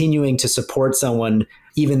just continuing to support someone,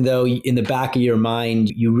 even though in the back of your mind,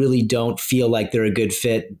 you really don't feel like they're a good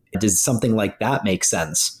fit, does something like that make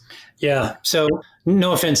sense? Yeah. So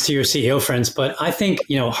no offense to your CEO friends, but I think,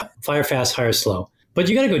 fire fast, hire slow. But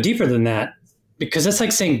you got to go deeper than that, because that's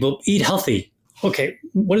like saying, well, eat healthy. Okay,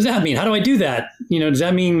 what does that mean? How do I do that? Does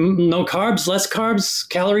that mean no carbs, less carbs,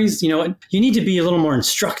 calories? You need to be a little more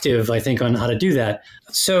instructive, I think, on how to do that.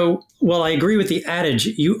 So while I agree with the adage,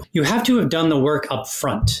 you have to have done the work up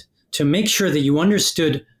front to make sure that you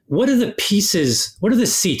understood what are the pieces, what are the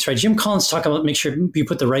seats, right? Jim Collins talked about make sure you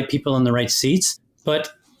put the right people in the right seats,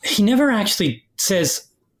 but he never actually says,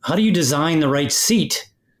 how do you design the right seat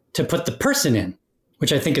to put the person in,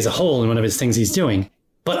 which I think is a hole in one of his things he's doing.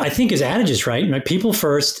 But I think his adage is right? People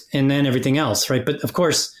first and then everything else, right? But of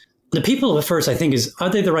course, the people first, I think, is, are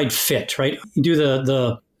they the right fit, right? You do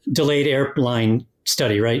the delayed airline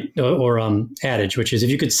study, right? Or adage, which is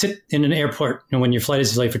if you could sit in an airport when your flight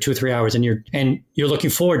is delayed for 2 or 3 hours and you're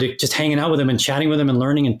looking forward to just hanging out with them and chatting with them and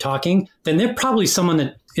learning and talking, then they're probably someone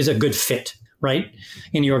that is a good fit, right?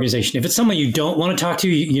 In your organization. If it's someone you don't want to talk to,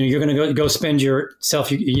 you're going to go spend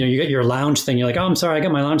yourself, you get your lounge thing. You're like, oh, I'm sorry, I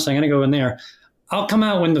got my lounge thing. I'm going to go in there. I'll come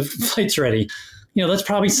out when the flight's ready. That's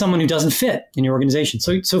probably someone who doesn't fit in your organization.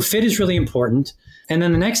 So fit is really important. And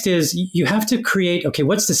then the next is you have to create, okay,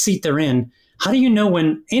 what's the seat they're in? How do you know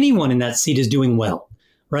when anyone in that seat is doing well,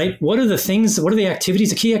 right? What are the things, what are the activities,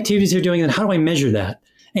 the key activities they're doing, and how do I measure that?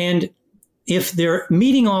 And if they're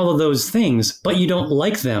meeting all of those things, but you don't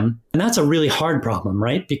like them, and that's a really hard problem,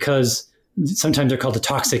 right? Because sometimes they're called the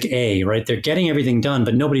toxic A, right? They're getting everything done,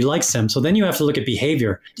 but nobody likes them. So then you have to look at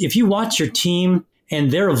behavior. If you watch your team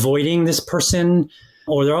and they're avoiding this person,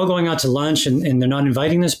 or they're all going out to lunch and they're not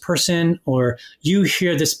inviting this person, or you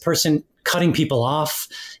hear this person cutting people off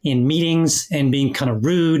in meetings and being kind of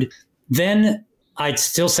rude, then I'd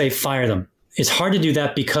still say fire them. It's hard to do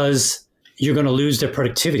that because you're going to lose their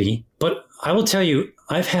productivity. But I will tell you,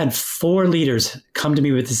 I've had 4 leaders come to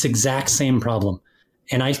me with this exact same problem.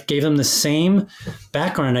 And I gave them the same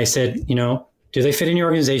background. I said, do they fit in your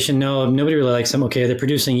organization? No, nobody really likes them. Okay, they're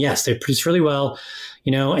producing. Yes, they produce really well.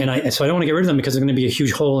 So I don't want to get rid of them because they're going to be a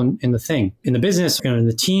huge hole in the thing, in the business, in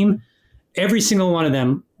the team. Every single one of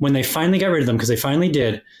them, when they finally got rid of them, because they finally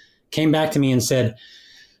did, came back to me and said,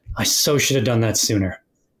 I so should have done that sooner.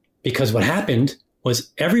 Because what happened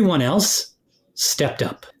was everyone else stepped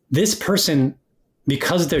up. This person,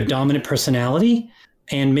 because of their dominant personality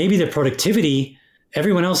and maybe their productivity,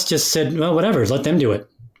 everyone else just said, well, whatever, let them do it,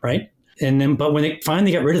 right? And then, but when they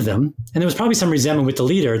finally got rid of them, and there was probably some resentment with the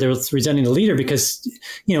leader, they were resenting the leader because,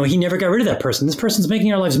 he never got rid of that person. This person's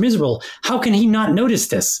making our lives miserable. How can he not notice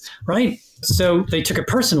this, right? So they took it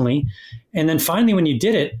personally. And then finally, when you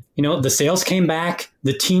did it, the sales came back,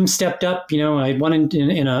 the team stepped up. I went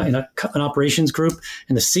in an operations group,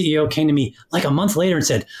 and the CEO came to me like a month later and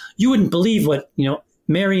said, you wouldn't believe what,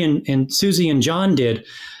 Mary and Susie and John did.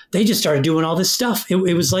 They just started doing all this stuff. It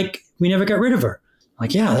was like we never got rid of her.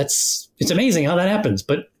 Like, yeah, it's amazing how that happens.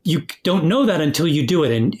 But you don't know that until you do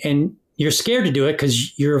it. And you're scared to do it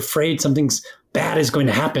because you're afraid something's bad is going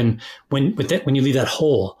to happen when you leave that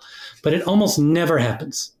hole. But it almost never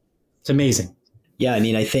happens. It's amazing. Yeah,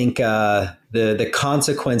 I think the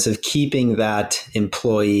consequence of keeping that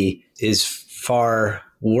employee is far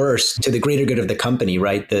worse to the greater good of the company,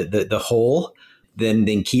 right? The whole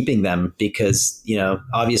than keeping them, because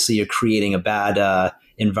obviously you're creating a bad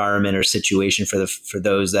environment or situation for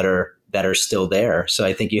those that are still there. So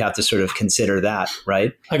I think you have to sort of consider that,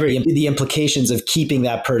 right? I agree. The implications of keeping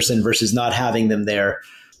that person versus not having them there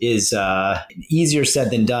is easier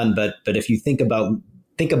said than done. But if you think about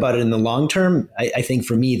think about it in the long term, I think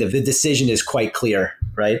for me, the decision is quite clear,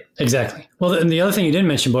 right? Exactly. Well, and the other thing you didn't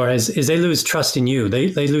mention, Bora, is they lose trust in you.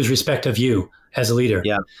 They lose respect of you as a leader.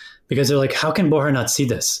 Yeah. Because they're like, how can Bora not see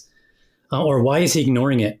this? Or why is he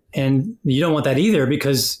ignoring it? And you don't want that either,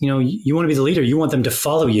 because, you want to be the leader. You want them to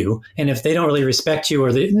follow you. And if they don't really respect you,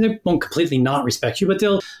 or they won't completely not respect you, but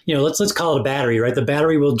they'll, let's call it a battery, right? The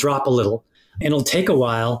battery will drop a little, and it'll take a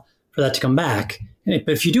while for that to come back. But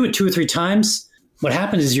if you do it 2 or 3 times, what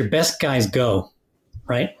happens is your best guys go,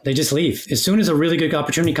 right? They just leave. As soon as a really good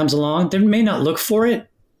opportunity comes along, they may not look for it,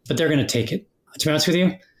 but they're going to take it. To be honest with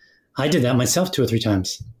you, I did that myself 2 or 3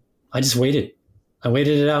 times. I just waited. I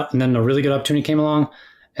waited it out, and then a really good opportunity came along,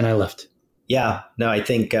 and I left. Yeah, no, I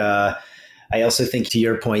think, I also think, to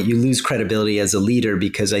your point, you lose credibility as a leader,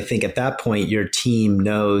 because I think at that point, your team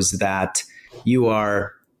knows that you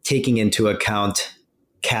are taking into account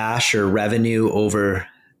cash or revenue over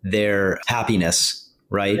their happiness,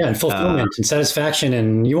 right? Yeah, and fulfillment and satisfaction,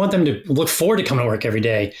 and you want them to look forward to coming to work every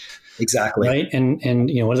day. Exactly. Right. And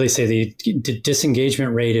what do they say? The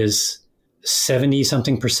disengagement rate is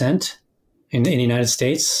 70-something% in the United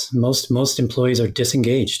States. Most employees are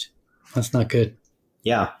disengaged. That's not good.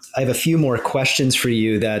 Yeah. I have a few more questions for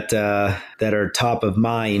you that are top of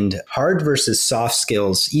mind. Hard versus soft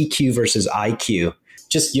skills, EQ versus IQ.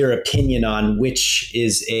 Just your opinion on which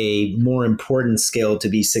is a more important skill to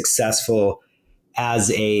be successful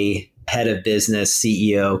as a head of business,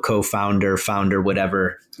 CEO, co-founder, founder,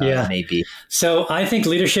 whatever it may be. So I think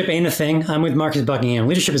leadership ain't a thing. I'm with Marcus Buckingham.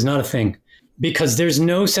 Leadership is not a thing, because there's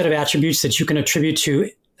no set of attributes that you can attribute to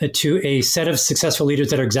a set of successful leaders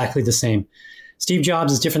that are exactly the same. Steve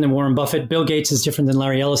Jobs is different than Warren Buffett. Bill Gates is different than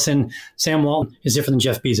Larry Ellison. Sam Walton is different than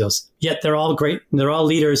Jeff Bezos. Yet they're all great. They're all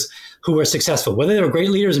leaders who are successful. Whether they were great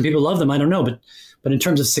leaders and people love them, I don't know. But in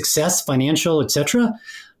terms of success, financial, etc.,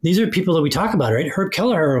 these are people that we talk about, right? Herb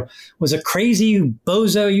Kelleher was a crazy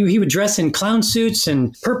bozo. He would dress in clown suits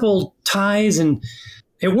and purple ties, and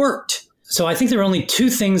it worked. So I think there are only 2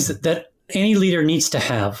 things that any leader needs to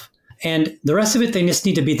have. And the rest of it, they just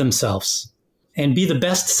need to be themselves and be the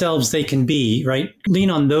best selves they can be, right? Lean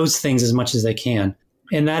on those things as much as they can.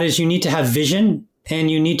 And that is, you need to have vision, and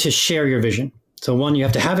you need to share your vision. So 1, you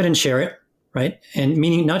have to have it and share it, right? And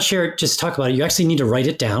meaning not share it, just talk about it. You actually need to write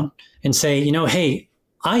it down and say, hey,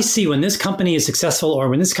 I see when this company is successful, or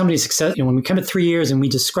when this company is successful, when we come at 3 years and we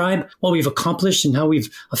describe what we've accomplished and how we've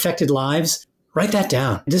affected lives, write that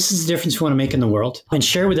down. This is the difference we want to make in the world, and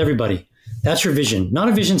share with everybody. That's your vision, not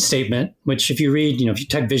a vision statement, which if you read, if you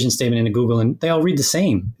type vision statement into Google, and they all read the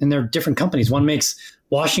same, and they're different companies. One makes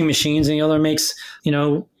washing machines and the other makes,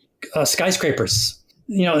 skyscrapers,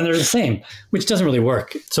 and they're the same, which doesn't really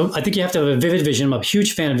work. So I think you have to have a vivid vision. I'm a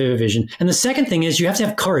huge fan of vivid vision. And the second thing is you have to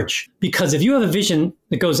have courage, because if you have a vision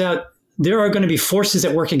that goes out, there are going to be forces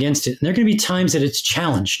that work against it. And there are going to be times that it's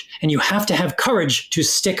challenged, and you have to have courage to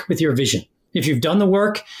stick with your vision. If you've done the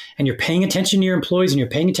work and you're paying attention to your employees and you're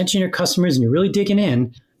paying attention to your customers and you're really digging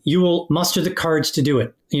in, you will muster the courage to do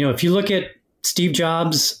it. If you look at Steve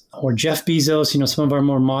Jobs or Jeff Bezos, some of our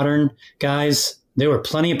more modern guys, there were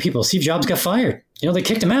plenty of people. Steve Jobs got fired. They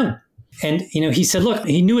kicked him out. And, he said, look,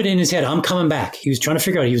 he knew it in his head. I'm coming back. He was trying to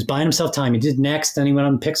figure out. He was buying himself time. He did Next. Then he went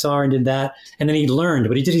on Pixar and did that. And then he learned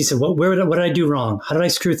what he did. He said, what did I do wrong? How did I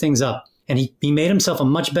screw things up? And he made himself a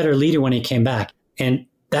much better leader when he came back. And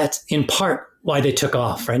that's in part why they took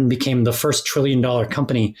off, right? And became the first $1 trillion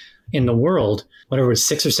company in the world, whatever it was,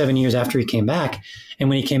 6 or 7 years after he came back. And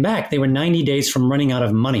when he came back, they were 90 days from running out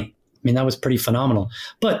of money. I mean, that was pretty phenomenal.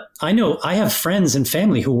 But I know I have friends and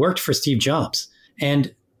family who worked for Steve Jobs,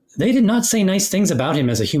 and they did not say nice things about him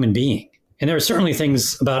as a human being. And there are certainly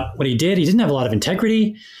things about what he did. He didn't have a lot of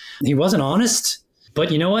integrity. He wasn't honest.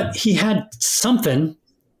 But you know what? He had something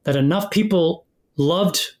that enough people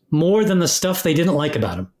loved more than the stuff they didn't like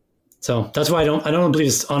about him. So that's why I don't believe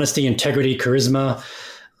it's honesty, integrity, charisma.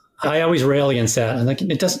 I always rail against that. And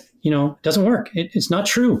it doesn't work. It's not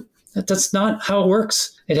true. That's not how it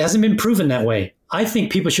works. It hasn't been proven that way. I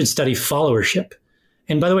think people should study followership.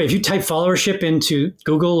 And by the way, if you type followership into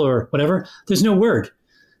Google or whatever, there's no word.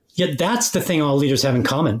 Yet that's the thing all leaders have in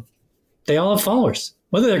common. They all have followers.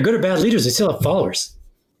 Whether they're good or bad leaders, they still have followers,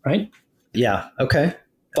 right? Yeah. Okay.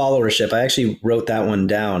 Followership. I actually wrote that one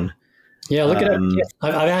down. Yeah, look it up.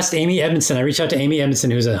 I've asked Amy Edmondson. I reached out to Amy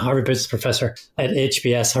Edmondson, who's a Harvard business professor at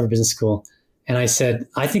HBS, Harvard Business School. And I said,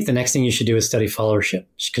 I think the next thing you should do is study followership,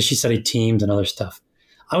 because she studied teams and other stuff.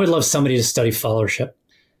 I would love somebody to study followership.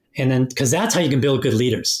 And then, because that's how you can build good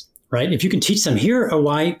leaders, right? If you can teach them, here are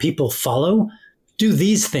why people follow, do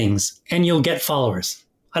these things, and you'll get followers.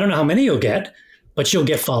 I don't know how many you'll get, but you'll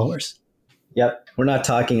get followers. Yep. We're not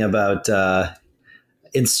talking about,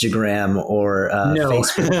 Instagram or No.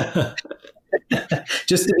 Facebook.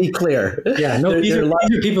 Just to be clear. Yeah, no, these are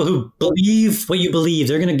people who believe what you believe.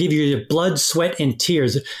 They're going to give you your blood, sweat, and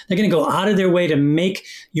tears. They're going to go out of their way to make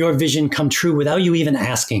your vision come true without you even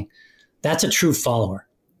asking. That's a true follower.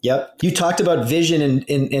 Yep. You talked about vision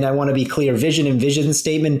and I want to be clear, vision and vision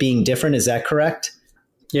statement being different. Is that correct?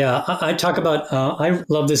 Yeah, I talk about, I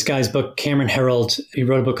love this guy's book, Cameron Herold. He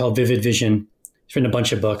wrote a book called Vivid Vision. He's written a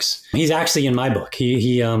bunch of books. He's actually in my book.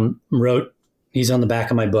 He's on the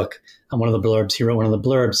back of my book. On one of the blurbs. He wrote one of the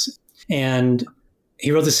blurbs. And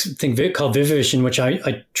he wrote this thing called Vivid Vision, which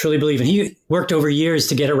I truly believe in. He worked over years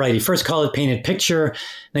to get it right. He first called it Painted Picture,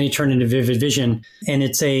 then he turned it into Vivid Vision. And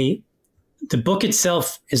the book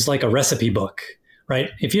itself is like a recipe book, right?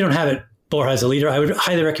 If you don't have it, Borja as a leader, I would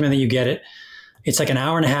highly recommend that you get it. It's like an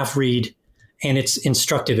hour and a half read, and it's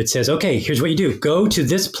instructive. It says, okay, here's what you do. Go to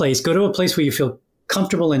this place. Go to a place where you feel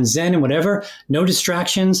comfortable and zen and whatever. No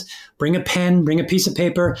distractions. Bring a pen, bring a piece of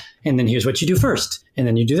paper, and then here's what you do first. And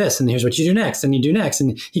then you do this, and here's what you do next, and you do next.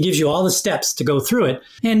 And he gives you all the steps to go through it.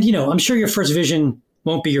 And, I'm sure your first vision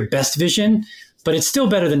won't be your best vision, but it's still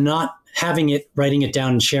better than not having it, writing it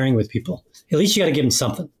down and sharing with people. At least you got to give them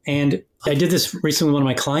something. And I did this recently with one of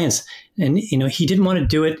my clients, and, he didn't want to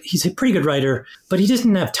do it. He's a pretty good writer, but he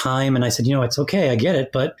doesn't have time. And I said, it's okay. I get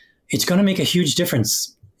it, but it's going to make a huge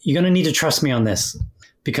difference. You're going to need to trust me on this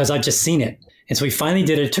because I've just seen it. And so he finally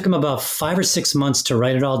did it. It took him about 5 or 6 months to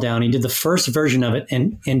write it all down. He did the first version of it.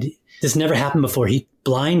 And this never happened before. He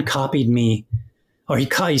blind copied me, or he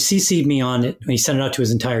CC'd me on it, and he sent it out to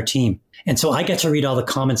his entire team. And so I got to read all the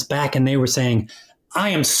comments back, and they were saying, I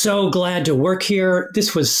am so glad to work here.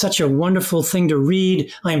 This was such a wonderful thing to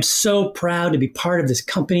read. I am so proud to be part of this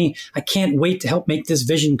company. I can't wait to help make this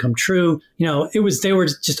vision come true. They were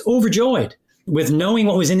just overjoyed with knowing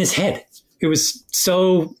what was in his head. It was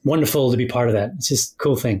so wonderful to be part of that. It's just a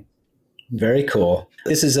cool thing. Very cool.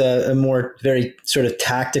 This is a more very sort of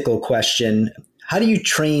tactical question. How do you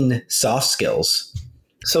train soft skills?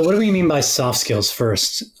 So what do we mean by soft skills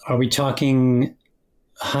first? Are we talking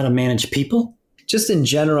how to manage people? Just in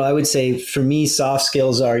general, I would say for me, soft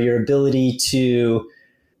skills are your ability to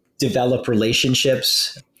develop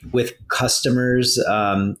relationships with customers,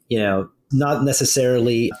 not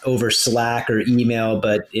necessarily over Slack or email,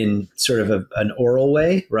 but in sort of an oral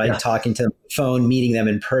way, right? Yeah. Talking to them on the phone, meeting them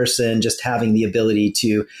in person, just having the ability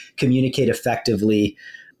to communicate effectively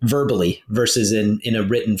verbally versus in a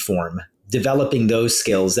written form. Developing those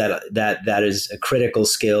skills, that is a critical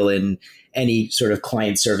skill in any sort of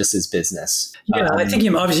client services business. Yeah, I think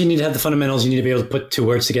you obviously need to have the fundamentals. You need to be able to put two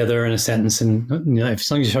words together in a sentence. And as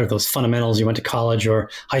long as you start those fundamentals, you went to college or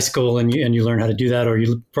high school and you learn how to do that, or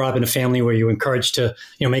you grow up in a family where you're encouraged to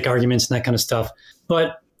make arguments and that kind of stuff.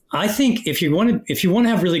 But I think if you want to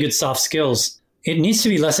have really good soft skills, it needs to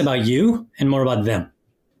be less about you and more about them.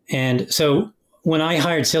 And so when I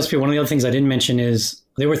hired salespeople, one of the other things I didn't mention is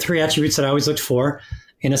there were 3 attributes that I always looked for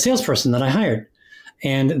in a salesperson that I hired.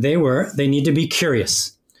 And they need to be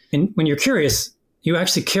curious. And when you're curious, you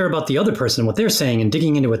actually care about the other person and what they're saying and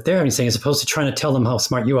digging into what they're saying, as opposed to trying to tell them how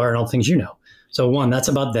smart you are and all the things you know. So 1, that's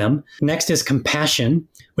about them. Next is compassion,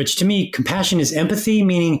 which to me, compassion is empathy,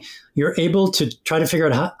 meaning you're able to try to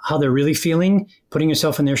figure out how they're really feeling, putting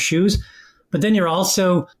yourself in their shoes. But then you're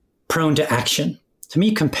also prone to action. To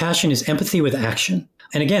me, compassion is empathy with action.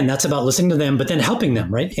 And again, that's about listening to them, but then helping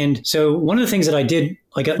them, right? And so one of the things that I did,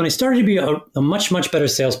 when I started to be a much, much better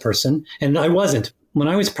salesperson, and I wasn't, when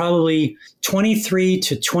I was probably 23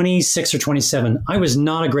 to 26 or 27, I was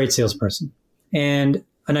not a great salesperson. And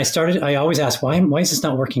I always asked, why is this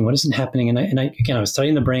not working? What isn't happening? And I was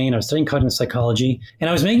studying the brain, I was studying cognitive psychology, and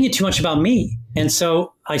I was making it too much about me. And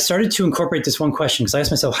so I started to incorporate this one question, because I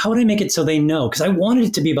asked myself, how would I make it so they know? Because I wanted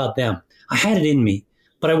it to be about them. I had it in me,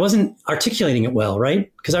 but I wasn't articulating it well, right?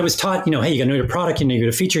 Because I was taught, hey, you got to know your product, you know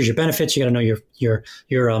your features, your benefits, you got to know your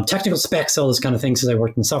technical specs, all those kind of things, because I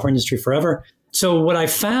worked in the software industry forever. So what I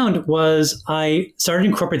found was I started to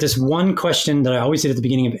incorporate this one question that I always did at the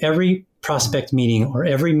beginning of every prospect meeting or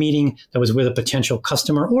every meeting that was with a potential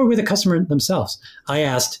customer or with a customer themselves. I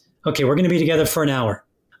asked, okay, we're going to be together for an hour.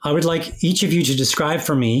 I would like each of you to describe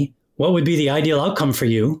for me what would be the ideal outcome for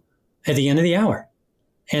you at the end of the hour.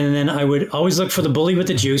 And then I would always look for the bully with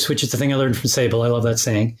the juice, which is the thing I learned from Sable. I love that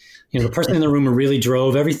saying. The person in the room who really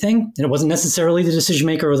drove everything, and it wasn't necessarily the decision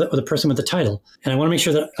maker or the person with the title. And I want to make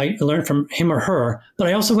sure that I learned from him or her, but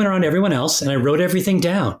I also went around to everyone else and I wrote everything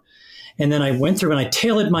down. And then I went through and I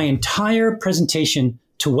tailored my entire presentation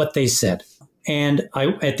to what they said. And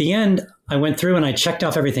at the end, I went through and I checked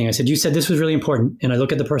off everything. I said, you said this was really important. And I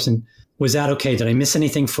look at the person. Was that okay? Did I miss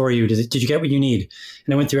anything for you? Did you get what you need?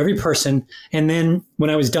 And I went through every person. And then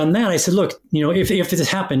when I was done that, I said, look, if this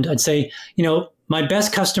happened, I'd say, my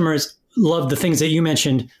best customers loved the things that you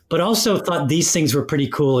mentioned, but also thought these things were pretty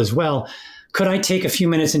cool as well. Could I take a few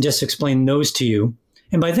minutes and just explain those to you?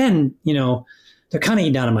 And by then, they're kind of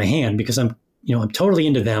eating out of my hand because I'm totally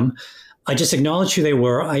into them. I just acknowledged who they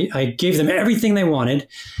were. I gave them everything they wanted.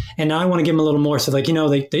 And now I want to give them a little more. So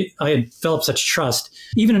I had developed such trust,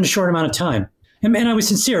 even in a short amount of time. And I was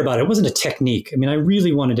sincere about it. It wasn't a technique. I mean, I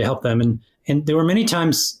really wanted to help them. And there were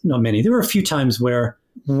there were a few times where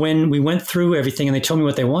when we went through everything and they told me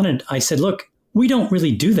what they wanted, I said, look, we don't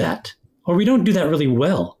really do that, or we don't do that really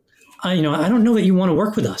well. I don't know that you want to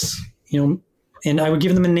work with us, and I would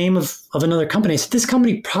give them a name of another company. I said, this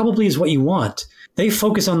company probably is what you want. They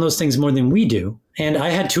focus on those things more than we do. And I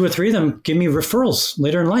had 2 or 3 of them give me referrals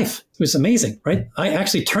later in life. It was amazing, right? I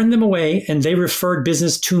actually turned them away and they referred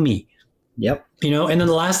business to me. Yep. And then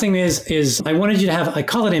the last thing is I wanted you to have, I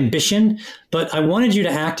call it ambition, but I wanted you to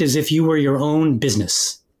act as if you were your own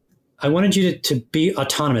business. I wanted you to be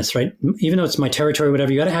autonomous, right? Even though it's my territory,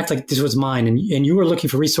 whatever, you got to act like this was mine. And you were looking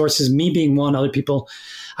for resources, me being one, other people.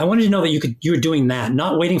 I wanted you to know that you were doing that,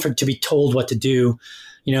 not waiting to be told what to do,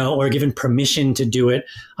 or given permission to do it.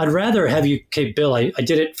 I'd rather have you, okay, Bill, I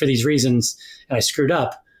did it for these reasons and I screwed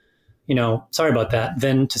up, sorry about that,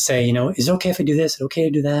 than to say, is it okay if I do this? Is it okay to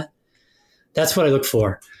do that? That's what I look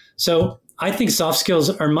for. So I think soft skills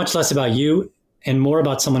are much less about you and more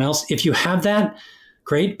about someone else. If you have that,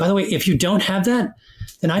 great. By the way, if you don't have that,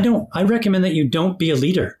 then I recommend that you don't be a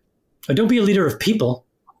leader. Or don't be a leader of people.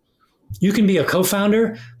 You can be a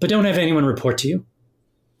co-founder, but don't have anyone report to you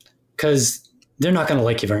because they're not going to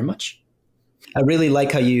like you very much. I really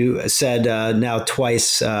like how you said now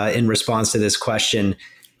twice in response to this question,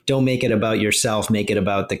 don't make it about yourself, make it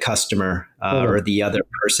about the customer or the other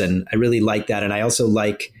person. I really like that. And I also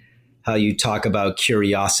like how you talk about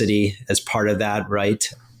curiosity as part of that,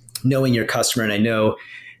 right? Knowing your customer. And I know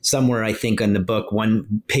somewhere, I think in the book,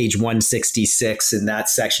 page 166, in that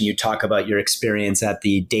section, you talk about your experience at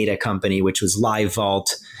the data company, which was Live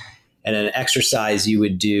Vault, and an exercise you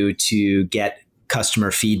would do to get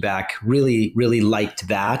customer feedback. Really, really liked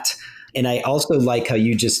that. And I also like how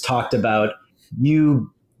you just talked about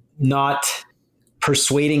you not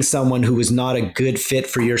persuading someone who was not a good fit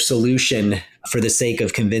for your solution for the sake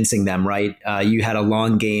of convincing them, right? You had a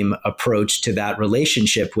long game approach to that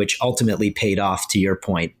relationship, which ultimately paid off, to your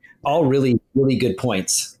point. All really, really good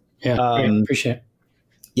points. Yeah, appreciate it.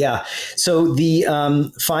 Yeah. So the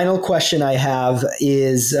final question I have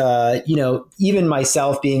is, even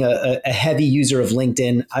myself being a heavy user of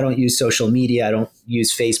LinkedIn, I don't use social media. I don't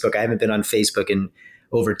use Facebook. I haven't been on Facebook in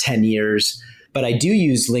over 10 years. But I do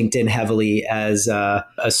use LinkedIn heavily as a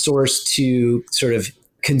source to sort of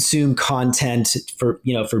consume content for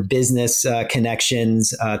business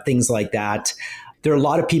connections, things like that. There are a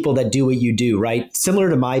lot of people that do what you do, right?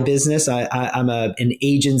 Similar to my business, I'm an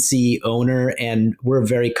agency owner and we're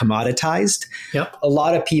very commoditized. Yep. A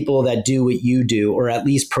lot of people that do what you do, or at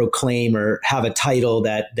least proclaim or have a title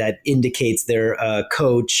that indicates they're a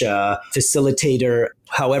coach, facilitator,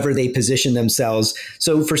 however they position themselves.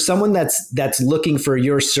 So for someone that's looking for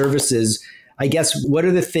your services, I guess, what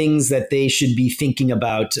are the things that they should be thinking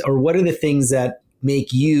about, or what are the things that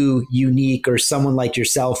make you unique or someone like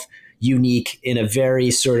yourself unique in a very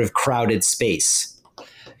sort of crowded space?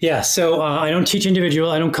 Yeah. So I don't coach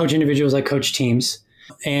individuals. I coach teams.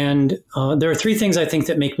 And there are 3 things I think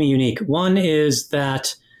that make me unique. One is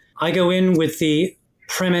that I go in with the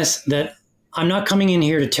premise that I'm not coming in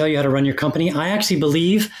here to tell you how to run your company. I actually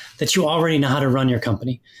believe that you already know how to run your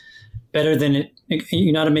company better than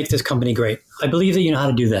you know how to make this company great. I believe that you know how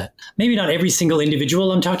to do that. Maybe not every single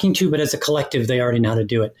individual I'm talking to, but as a collective, they already know how to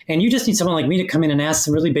do it. And you just need someone like me to come in and ask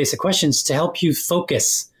some really basic questions to help you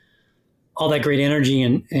focus all that great energy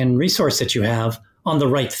and resource that you have on the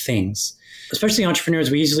right things. Especially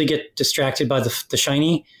entrepreneurs, we easily get distracted by the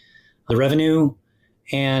shiny, the revenue.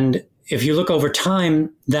 And if you look over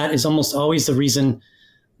time, that is almost always the reason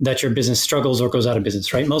that your business struggles or goes out of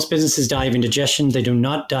business, right? Most businesses die of indigestion. They do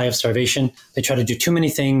not die of starvation. They try to do too many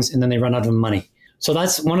things and then they run out of money. So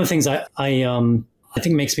that's one of the things I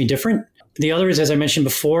think makes me different. The other is, as I mentioned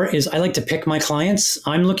before, is I like to pick my clients.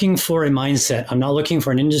 I'm looking for a mindset. I'm not looking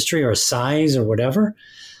for an industry or a size or whatever.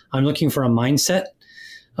 I'm looking for a mindset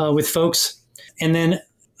with folks. And then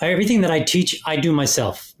everything that I teach, I do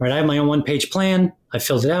myself, right? I have my own 1-page plan. I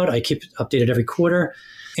filled it out. I keep it updated every quarter.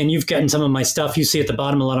 And you've gotten some of my stuff. You see at the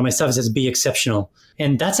bottom, a lot of my stuff, it says be exceptional.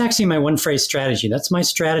 And that's actually my 1-phrase strategy. That's my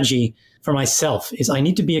strategy for myself is I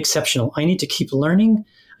need to be exceptional. I need to keep learning.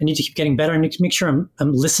 I need to keep getting better. I need to make sure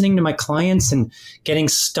I'm listening to my clients and getting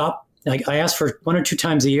stop. I ask for 1 or 2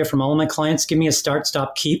 times a year from all of my clients, give me a start,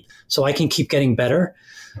 stop, keep, so I can keep getting better.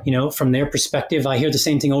 From their perspective, I hear the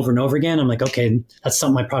same thing over and over again. I'm like, okay, that's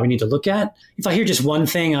something I probably need to look at. If I hear just one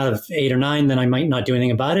thing out of 8 or 9, then I might not do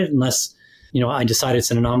anything about it unless, I decide it's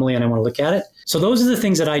an anomaly and I want to look at it. So those are the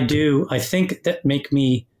things that I do, I think, that make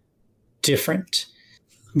me different.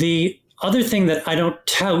 The other thing that I don't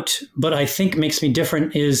tout, but I think makes me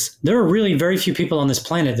different is there are really very few people on this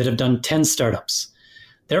planet that have done 10 startups.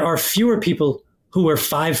 There are fewer people who were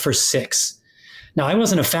 5 for 6. Now, I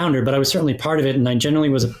wasn't a founder, but I was certainly part of it, and I generally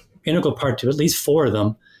was an integral part to at least 4 of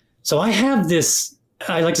them. So I have this,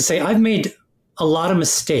 I like to say, I've made a lot of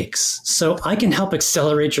mistakes. So I can help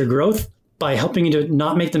accelerate your growth by helping you to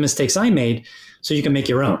not make the mistakes I made so you can make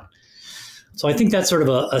your own. So I think that's sort of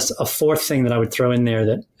a fourth thing that I would throw in there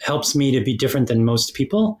that helps me to be different than most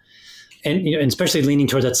people. And, and especially leaning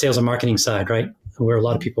towards that sales and marketing side, right? Where a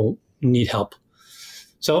lot of people need help.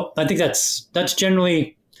 So I think that's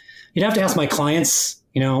generally, you'd have to ask my clients.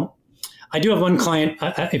 I do have one client.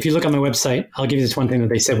 If you look on my website, I'll give you this one thing that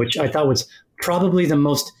they said, which I thought was probably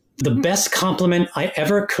the best compliment I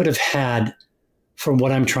ever could have had for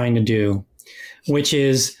what I'm trying to do, which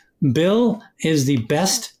is Bill is the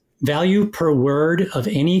best value per word of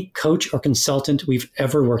any coach or consultant we've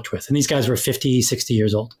ever worked with. And these guys were 50, 60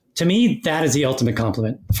 years old. To me, that is the ultimate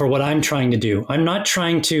compliment for what I'm trying to do. I'm not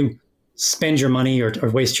trying to spend your money or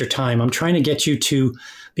waste your time. I'm trying to get you to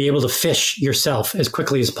be able to fish yourself as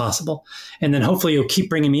quickly as possible. And then hopefully you'll keep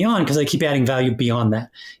bringing me on because I keep adding value beyond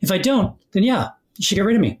that. If I don't, then yeah, you should get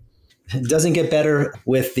rid of me. It doesn't get better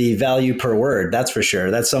with the value per word. That's for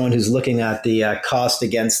sure. That's someone who's looking at the cost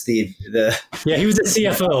against the. Yeah, he was a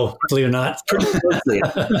CFO, believe it or not.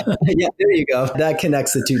 Yeah, there you go. That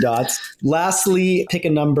connects the 2 dots. Lastly, pick a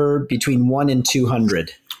number between 1 and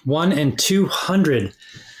 200. 1 and 200.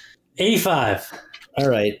 85. All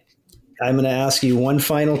right. I'm going to ask you one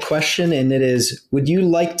final question, and it is, would you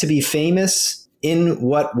like to be famous? In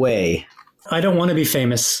what way? I don't want to be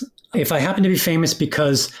famous. If I happen to be famous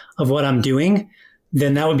because of what I'm doing,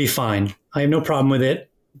 then that would be fine. I have no problem with it.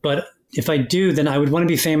 But if I do, then I would want to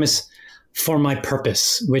be famous for my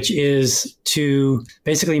purpose, which is to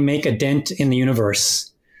basically make a dent in the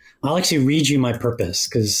universe. I'll actually read you my purpose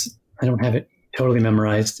because I don't have it totally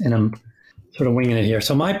memorized and I'm sort of winging it here.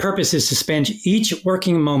 So my purpose is to spend each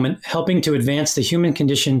working moment helping to advance the human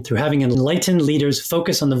condition through having enlightened leaders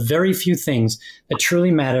focus on the very few things that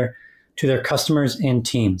truly matter to their customers and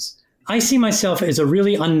teams. I see myself as a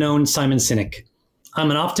really unknown Simon Sinek.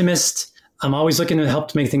 I'm an optimist. I'm always looking to help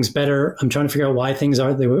to make things better. I'm trying to figure out why things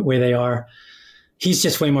are the way they are. He's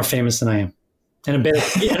just way more famous than I am. And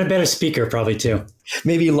a better speaker probably too.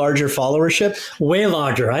 Maybe larger followership? Way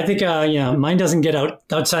larger. I think, mine doesn't get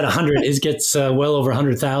outside 100. It gets well over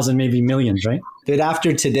 100,000, maybe millions, right? But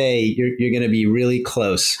after today, you're going to be really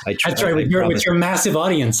close. That's right. With your massive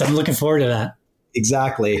audience. I'm looking forward to that.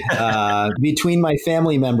 Exactly. Between my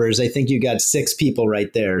family members, I think you got 6 people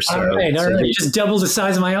right there. So, all right. Just double the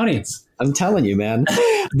size of my audience. I'm telling you, man.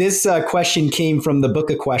 This question came from the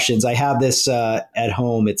book of questions. I have this at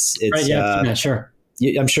home. It's right, yeah, sure.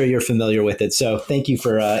 I'm sure you're familiar with it. So thank you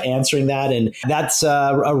for answering that. And that's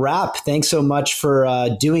a wrap. Thanks so much for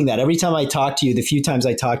doing that. Every time I talk to you, the few times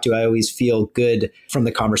I talk to you, I always feel good from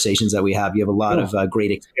the conversations that we have. You have a lot of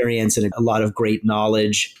great experience and a lot of great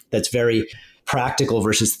knowledge that's very practical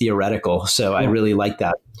versus theoretical. So I really like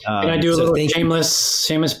that. Can I do a little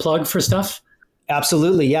shameless plug for stuff?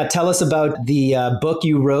 Absolutely. Yeah. Tell us about the book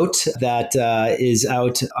you wrote that is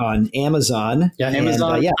out on Amazon. Yeah,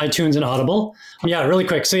 Amazon, iTunes, and Audible. Yeah, really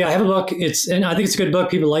quick. So I have a book. And I think it's a good book.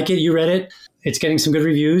 People like it. You read it. It's getting some good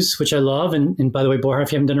reviews, which I love. And by the way, Borja,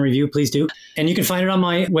 if you haven't done a review, please do. And you can find it on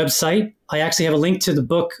my website. I actually have a link to the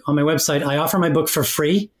book on my website. I offer my book for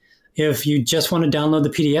free. If you just want to download the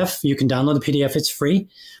PDF, you can download the PDF. It's free.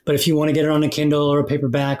 But if you want to get it on a Kindle or a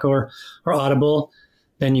paperback or Audible,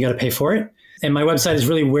 then you got to pay for it. And my website is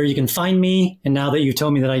really where you can find me. And now that you've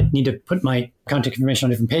told me that I need to put my contact information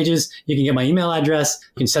on different pages, you can get my email address.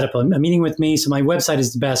 You can set up a meeting with me. So my website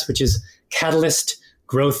is the best, which is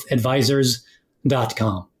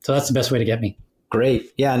catalystgrowthadvisors.com. So that's the best way to get me.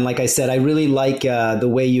 Great. Yeah. And like I said, I really like the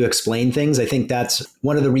way you explain things. I think that's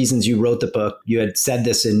one of the reasons you wrote the book. You had said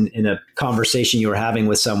this in a conversation you were having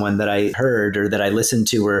with someone that I heard or that I listened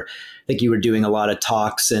to, where I think you were doing a lot of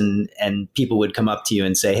talks and people would come up to you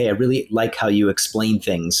and say, hey, I really like how you explain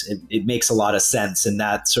things. It makes a lot of sense. And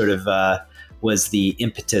that sort of was the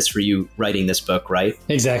impetus for you writing this book, right?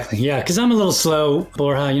 Exactly. Yeah. Because I'm a little slow,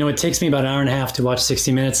 Borja. It takes me about an hour and a half to watch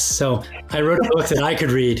 60 Minutes. So I wrote a book that I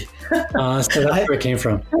could read. So that's where it came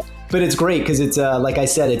from. But it's great because it's like I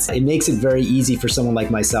said, it makes it very easy for someone like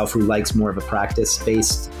myself who likes more of a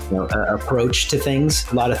practice-based approach to things.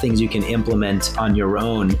 A lot of things you can implement on your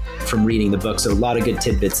own from reading the book. So a lot of good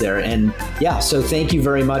tidbits there. And yeah, so thank you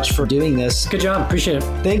very much for doing this. Good job. Appreciate it.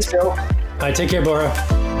 Thanks, Bill. All right. Take care,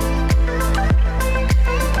 Borja.